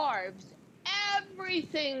 scarves,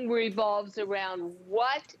 everything revolves around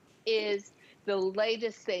what is the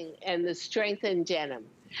latest thing and the strength in denim.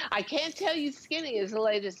 I can't tell you skinny is the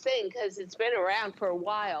latest thing because it's been around for a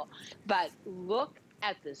while, but look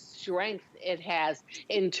at the strength it has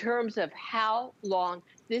in terms of how long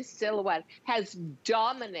this silhouette has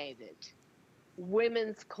dominated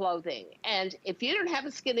women's clothing. And if you don't have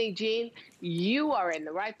a skinny jean, you are in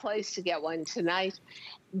the right place to get one tonight.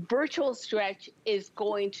 Virtual stretch is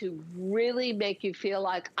going to really make you feel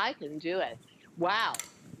like I can do it. Wow,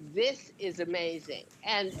 this is amazing.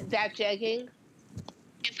 And that jegging,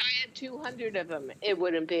 if I had 200 of them, it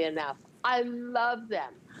wouldn't be enough. I love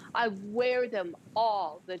them. I wear them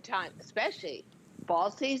all the time, especially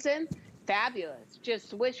fall season. Fabulous. Just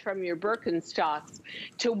switch from your Birkenstocks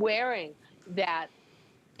to wearing that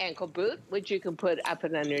ankle boot, which you can put up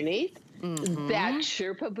and underneath, that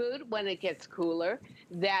Sherpa boot when it gets cooler,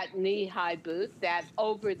 that knee-high boot, that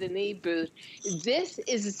over-the-knee boot. This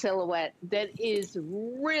is a silhouette that is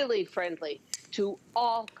really friendly to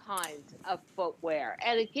all kinds of footwear,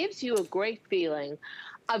 and it gives you a great feeling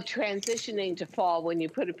of transitioning to fall when you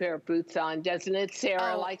put a pair of boots on, doesn't it,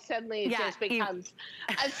 Sarah? Like suddenly it just becomes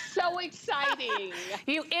so exciting.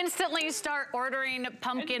 You instantly start ordering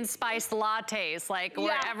pumpkin spice lattes, like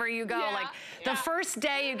wherever you go. Like the first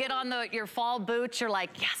day you get on your fall boots, you're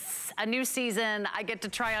like, yes, a new season. I get to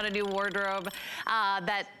try on a new wardrobe.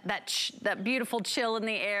 That beautiful chill in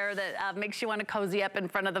the air that makes you want to cozy up in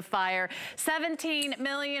front of the fire. 17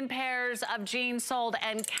 million pairs of jeans sold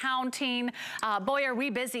and counting. Boy, are we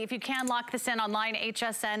busy. If you can, lock this in online,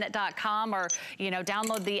 hsn.com, or, you know,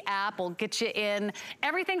 download the app. We'll get you in.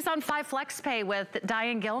 Everything's on 5 FlexPay with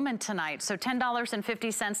Diane Gilman tonight. So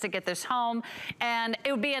 $10.50 to get this home. And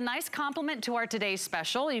it would be a nice compliment to our today's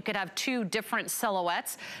special. You could have 2 different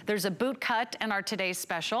silhouettes. There's a boot cut in our today's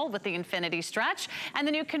special with the infinity stretch. And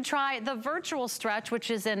then you can try the virtual stretch,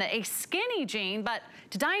 which is in a skinny jean. But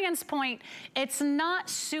to Diane's point, it's not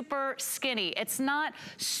super skinny. It's not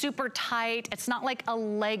super tight. It's not like a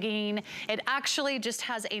legging. It actually just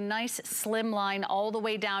has a nice slim line all the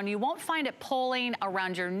way down. You won't find it pulling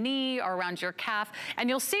around your knee or around your calf. And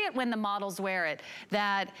you'll see it when the models wear it,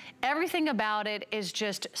 that everything about it is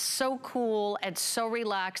just so cool and so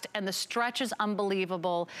relaxed, and the stretch is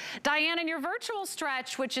unbelievable. Diane, in your virtual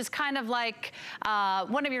stretch, which is kind of like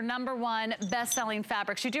one of your #1 best-selling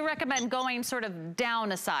fabrics, you do recommend going sort of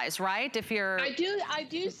down a size, right? If you're... I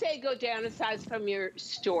do say go down a size from your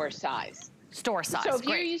store size. Store size, so if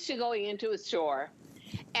you're used to going into a store,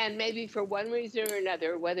 and maybe for one reason or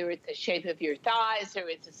another, whether it's the shape of your thighs or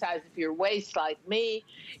it's the size of your waist like me,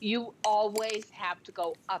 you always have to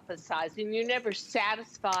go up a size, and you're never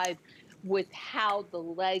satisfied with how the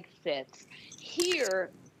leg fits.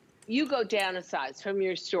 Here, you go down a size from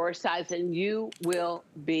your store size, and you will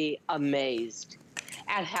be amazed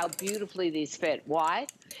at how beautifully these fit. Why?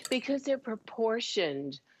 Because they're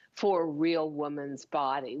proportioned for a real woman's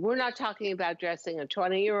body. We're not talking about dressing a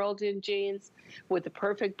 20-year-old in jeans with the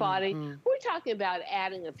perfect body. We're talking about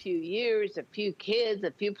adding a few years, a few kids,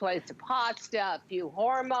 a few plates of pasta, a few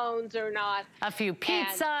hormones or not. A few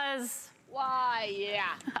pizzas. Why,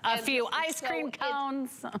 yeah. A few ice cream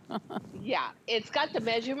cones. Yeah, it's got the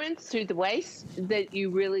measurements through the waist that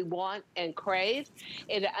you really want and crave.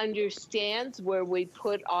 It understands where we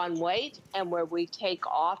put on weight and where we take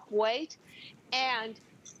off weight. And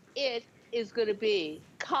it is going to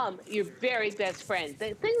become your very best friend.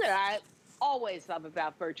 The thing that I always love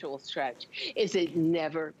about virtual stretch is it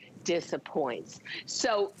never disappoints.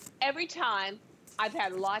 So every time I've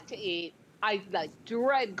had a lot to eat, I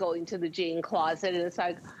dread going to the jean closet, and it's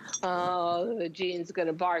like, oh, the jean's going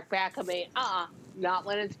to bark back at me. Not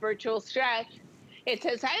when it's virtual stretch. It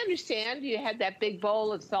says, I understand you had that big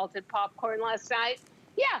bowl of salted popcorn last night.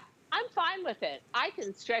 Yeah, I'm fine with it. I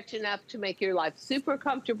can stretch enough to make your life super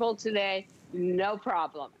comfortable today. No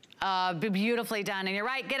problem. Beautifully done. And you're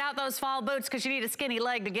right, get out those fall boots because you need a skinny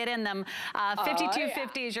leg to get in them.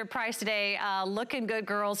 $52.50 is your price today. Looking good,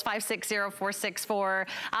 girls. 560-464.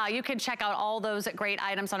 You can check out all those great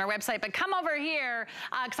items on our website. But come over here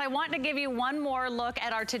because I want to give you one more look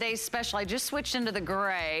at our today's special. I just switched into the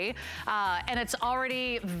gray, and it's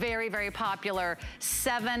already very, very popular.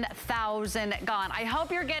 7,000 gone. I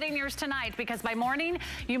hope you're getting yours tonight because by morning,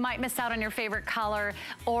 you might miss out on your favorite color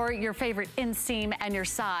or your favorite inseam and your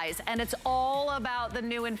size. And it's all about the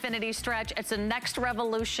new infinity stretch. It's the next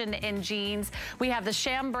revolution in jeans. We have the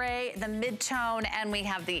chambray, the mid-tone, and we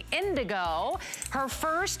have the indigo. Her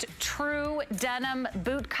first true denim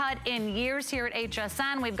boot cut in years here at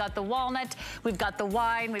HSN. We've got the walnut, we've got the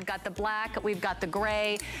wine, we've got the black, we've got the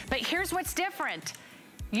gray. But here's what's different.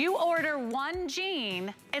 You order one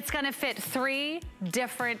jean, it's gonna fit 3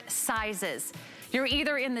 different sizes. You're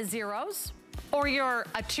either in the zeros, or you're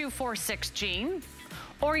a 246 jean,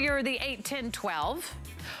 or you're the 8, 10, 12,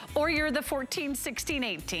 or you're the 14, 16,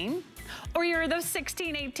 18, or you're the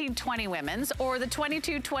 16, 18, 20 women's, or the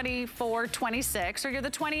 22, 24, 26, or you're the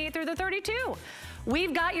 28 through the 32.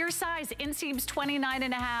 We've got your size. Inseams 29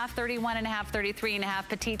 and a half, 31 and a half, 33 and a half,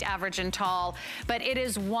 petite, average, and tall. But it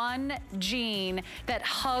is one jean that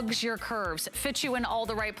hugs your curves, fits you in all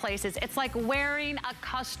the right places. It's like wearing a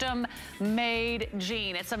custom-made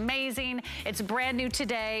jean. It's amazing. It's brand new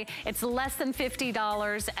today. It's less than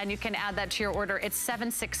 $50, and you can add that to your order. It's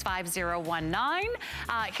 765019.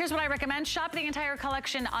 Here's what I recommend. Shop the entire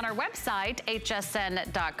collection on our website,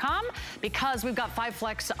 hsn.com, because we've got 5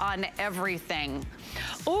 flex on everything.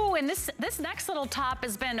 Oh, and this next little top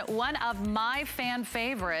has been one of my fan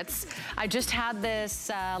favorites. I just had this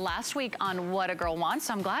last week on What a Girl Wants,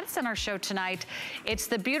 so I'm glad it's in our show tonight. It's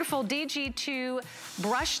the beautiful DG2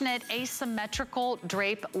 brush knit asymmetrical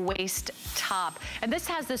drape waist top. And this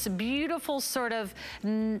has this beautiful sort of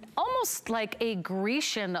almost like a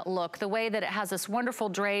Grecian look, the way that it has this wonderful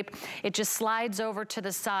drape. It just slides over to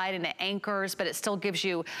the side and it anchors, but it still gives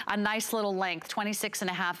you a nice little length, 26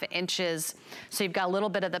 and a half inches. So you've got a little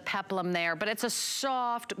bit of the peplum there, but it's a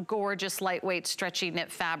soft, gorgeous, lightweight, stretchy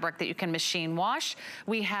knit fabric that you can machine wash.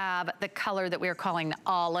 We have the color that we are calling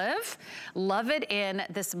olive. Love it in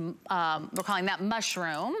this, we're calling that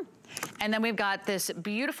mushroom. And then we've got this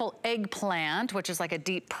beautiful eggplant, which is like a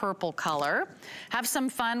deep purple color. Have some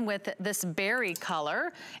fun with this berry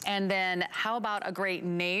color. And then how about a great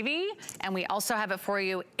navy? And we also have it for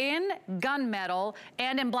you in gunmetal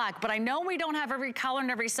and in black. But I know we don't have every color and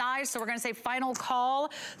every size, so we're gonna say final call,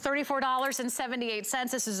 $34.78.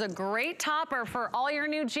 This is a great topper for all your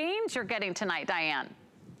new jeans you're getting tonight, Diane.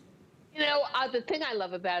 You know, the thing I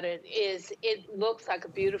love about it is it looks like a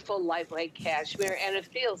beautiful lightweight cashmere, and it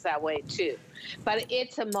feels that way too. But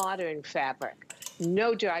it's a modern fabric.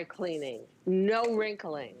 No dry cleaning, no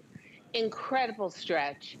wrinkling, incredible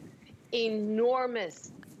stretch,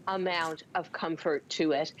 enormous amount of comfort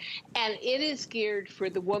to it. And it is geared for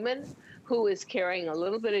the woman who is carrying a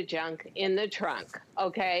little bit of junk in the trunk,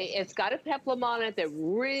 okay? It's got a peplum on it that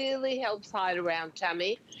really helps hide around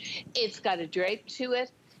tummy. It's got a drape to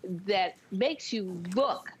it that makes you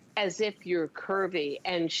look as if you're curvy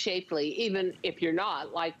and shapely, even if you're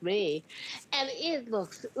not, like me. And it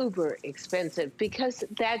looks uber expensive because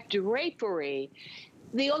that drapery,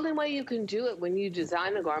 the only way you can do it when you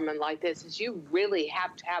design a garment like this is you really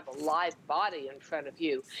have to have a live body in front of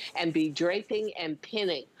you and be draping and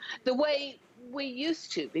pinning the way we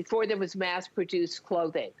used to before there was mass-produced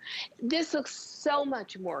clothing. This looks so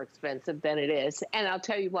much more expensive than it is, and I'll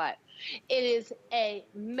tell you what, it is a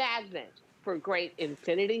magnet for great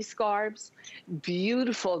infinity scarves,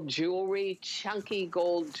 beautiful jewelry, chunky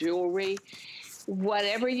gold jewelry.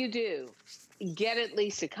 Whatever you do, get at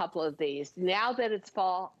least a couple of these. Now that it's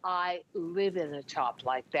fall, I live in a top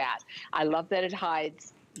like that. I love that it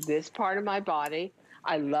hides this part of my body.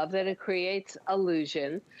 I love that it creates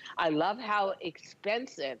illusion. I love how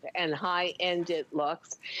expensive and high-end it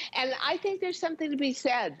looks. And I think there's something to be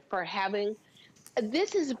said for having,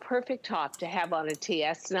 this is a perfect top to have on a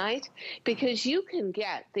TS night because you can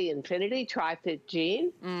get the Infinity Tri-Fit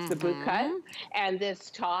jean, the boot cut, and this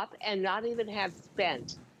top and not even have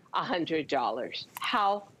spent $100.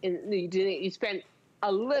 You spent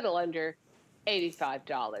a little under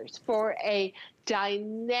 $85 for a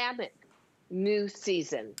dynamic new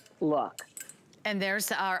season look. And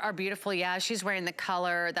there's our beautiful, yeah, she's wearing the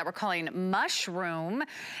color that we're calling mushroom.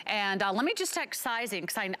 And let me just check sizing,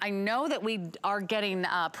 because I know that we are getting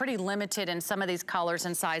pretty limited in some of these colors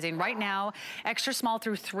and sizing. Right now, extra small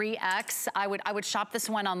through 3X. I would shop this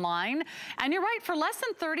one online. And you're right, for less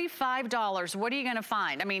than $35, what are you gonna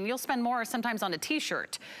find? I mean, you'll spend more sometimes on a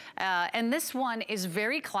t-shirt. And this one is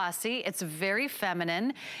very classy. It's very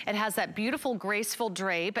feminine. It has that beautiful, graceful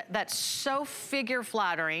drape that's so figure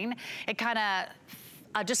flattering. It kind of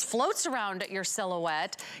just floats around your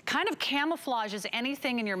silhouette, kind of camouflages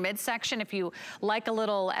anything in your midsection if you like a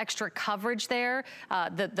little extra coverage there.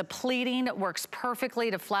 The pleating works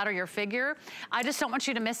perfectly to flatter your figure. I just don't want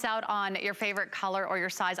you to miss out on your favorite color or your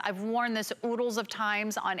size. I've worn this oodles of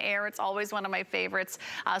times on air. It's always one of my favorites.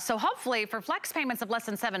 So hopefully for flex payments of less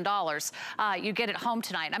than $7, you get it home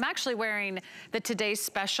tonight. I'm actually wearing the Today's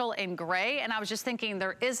Special in gray, and I was just thinking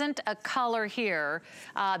there isn't a color here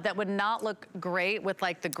that would not look great with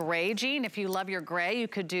like the gray jean. If you love your gray, you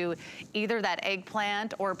could do either that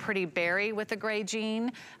eggplant or pretty berry with the gray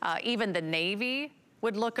jean, even the navy.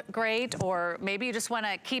 would look great, or maybe you just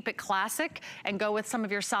wanna keep it classic and go with some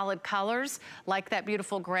of your solid colors, like that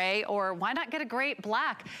beautiful gray, or why not get a great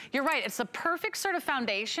black? You're right, it's the perfect sort of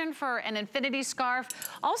foundation for an infinity scarf.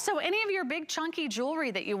 Also, any of your big chunky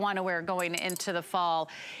jewelry that you wanna wear going into the fall.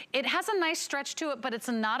 It has a nice stretch to it, but it's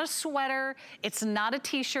not a sweater, it's not a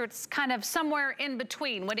t-shirt, it's kind of somewhere in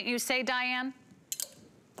between, wouldn't you say, Diane?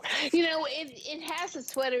 You know, it has a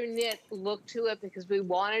sweater knit look to it because we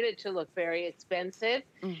wanted it to look very expensive.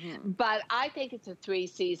 But I think it's a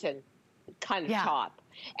 3-season kind of top.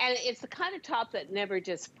 And it's the kind of top that never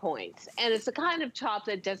disappoints. And it's the kind of top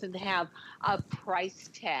that doesn't have a price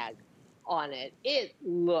tag on it. It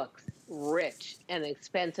looks rich and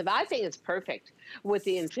expensive. I think it's perfect with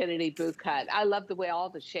the infinity boot cut. I love the way all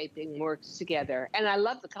the shaping works together. And I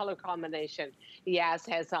love the color combination Yas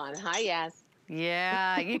has on. Hi, Yas.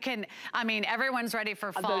 Yeah, you can, I mean, everyone's ready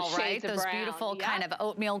for fall, right? Those beautiful kind of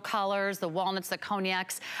oatmeal colors, the walnuts, the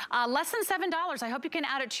cognacs. Less than $7. I hope you can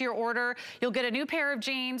add it to your order. You'll get a new pair of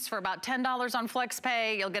jeans for about $10 on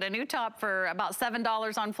FlexPay. You'll get a new top for about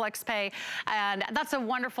 $7 on FlexPay. And that's a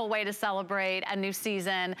wonderful way to celebrate a new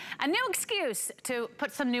season, a new excuse to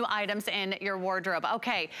put some new items in your wardrobe.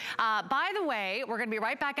 Okay, by the way, we're gonna be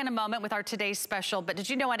right back in a moment with our today's special, but did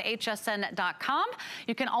you know on hsn.com,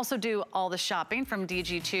 you can also do all the shopping from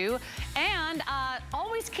DG2. And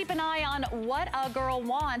always keep an eye on what a girl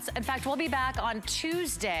wants. In fact, we'll be back on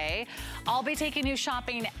Tuesday. I'll be taking you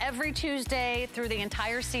shopping every Tuesday through the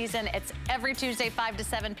entire season. It's every Tuesday, 5 to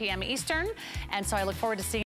 7 p.m. Eastern. And so I look forward to seeing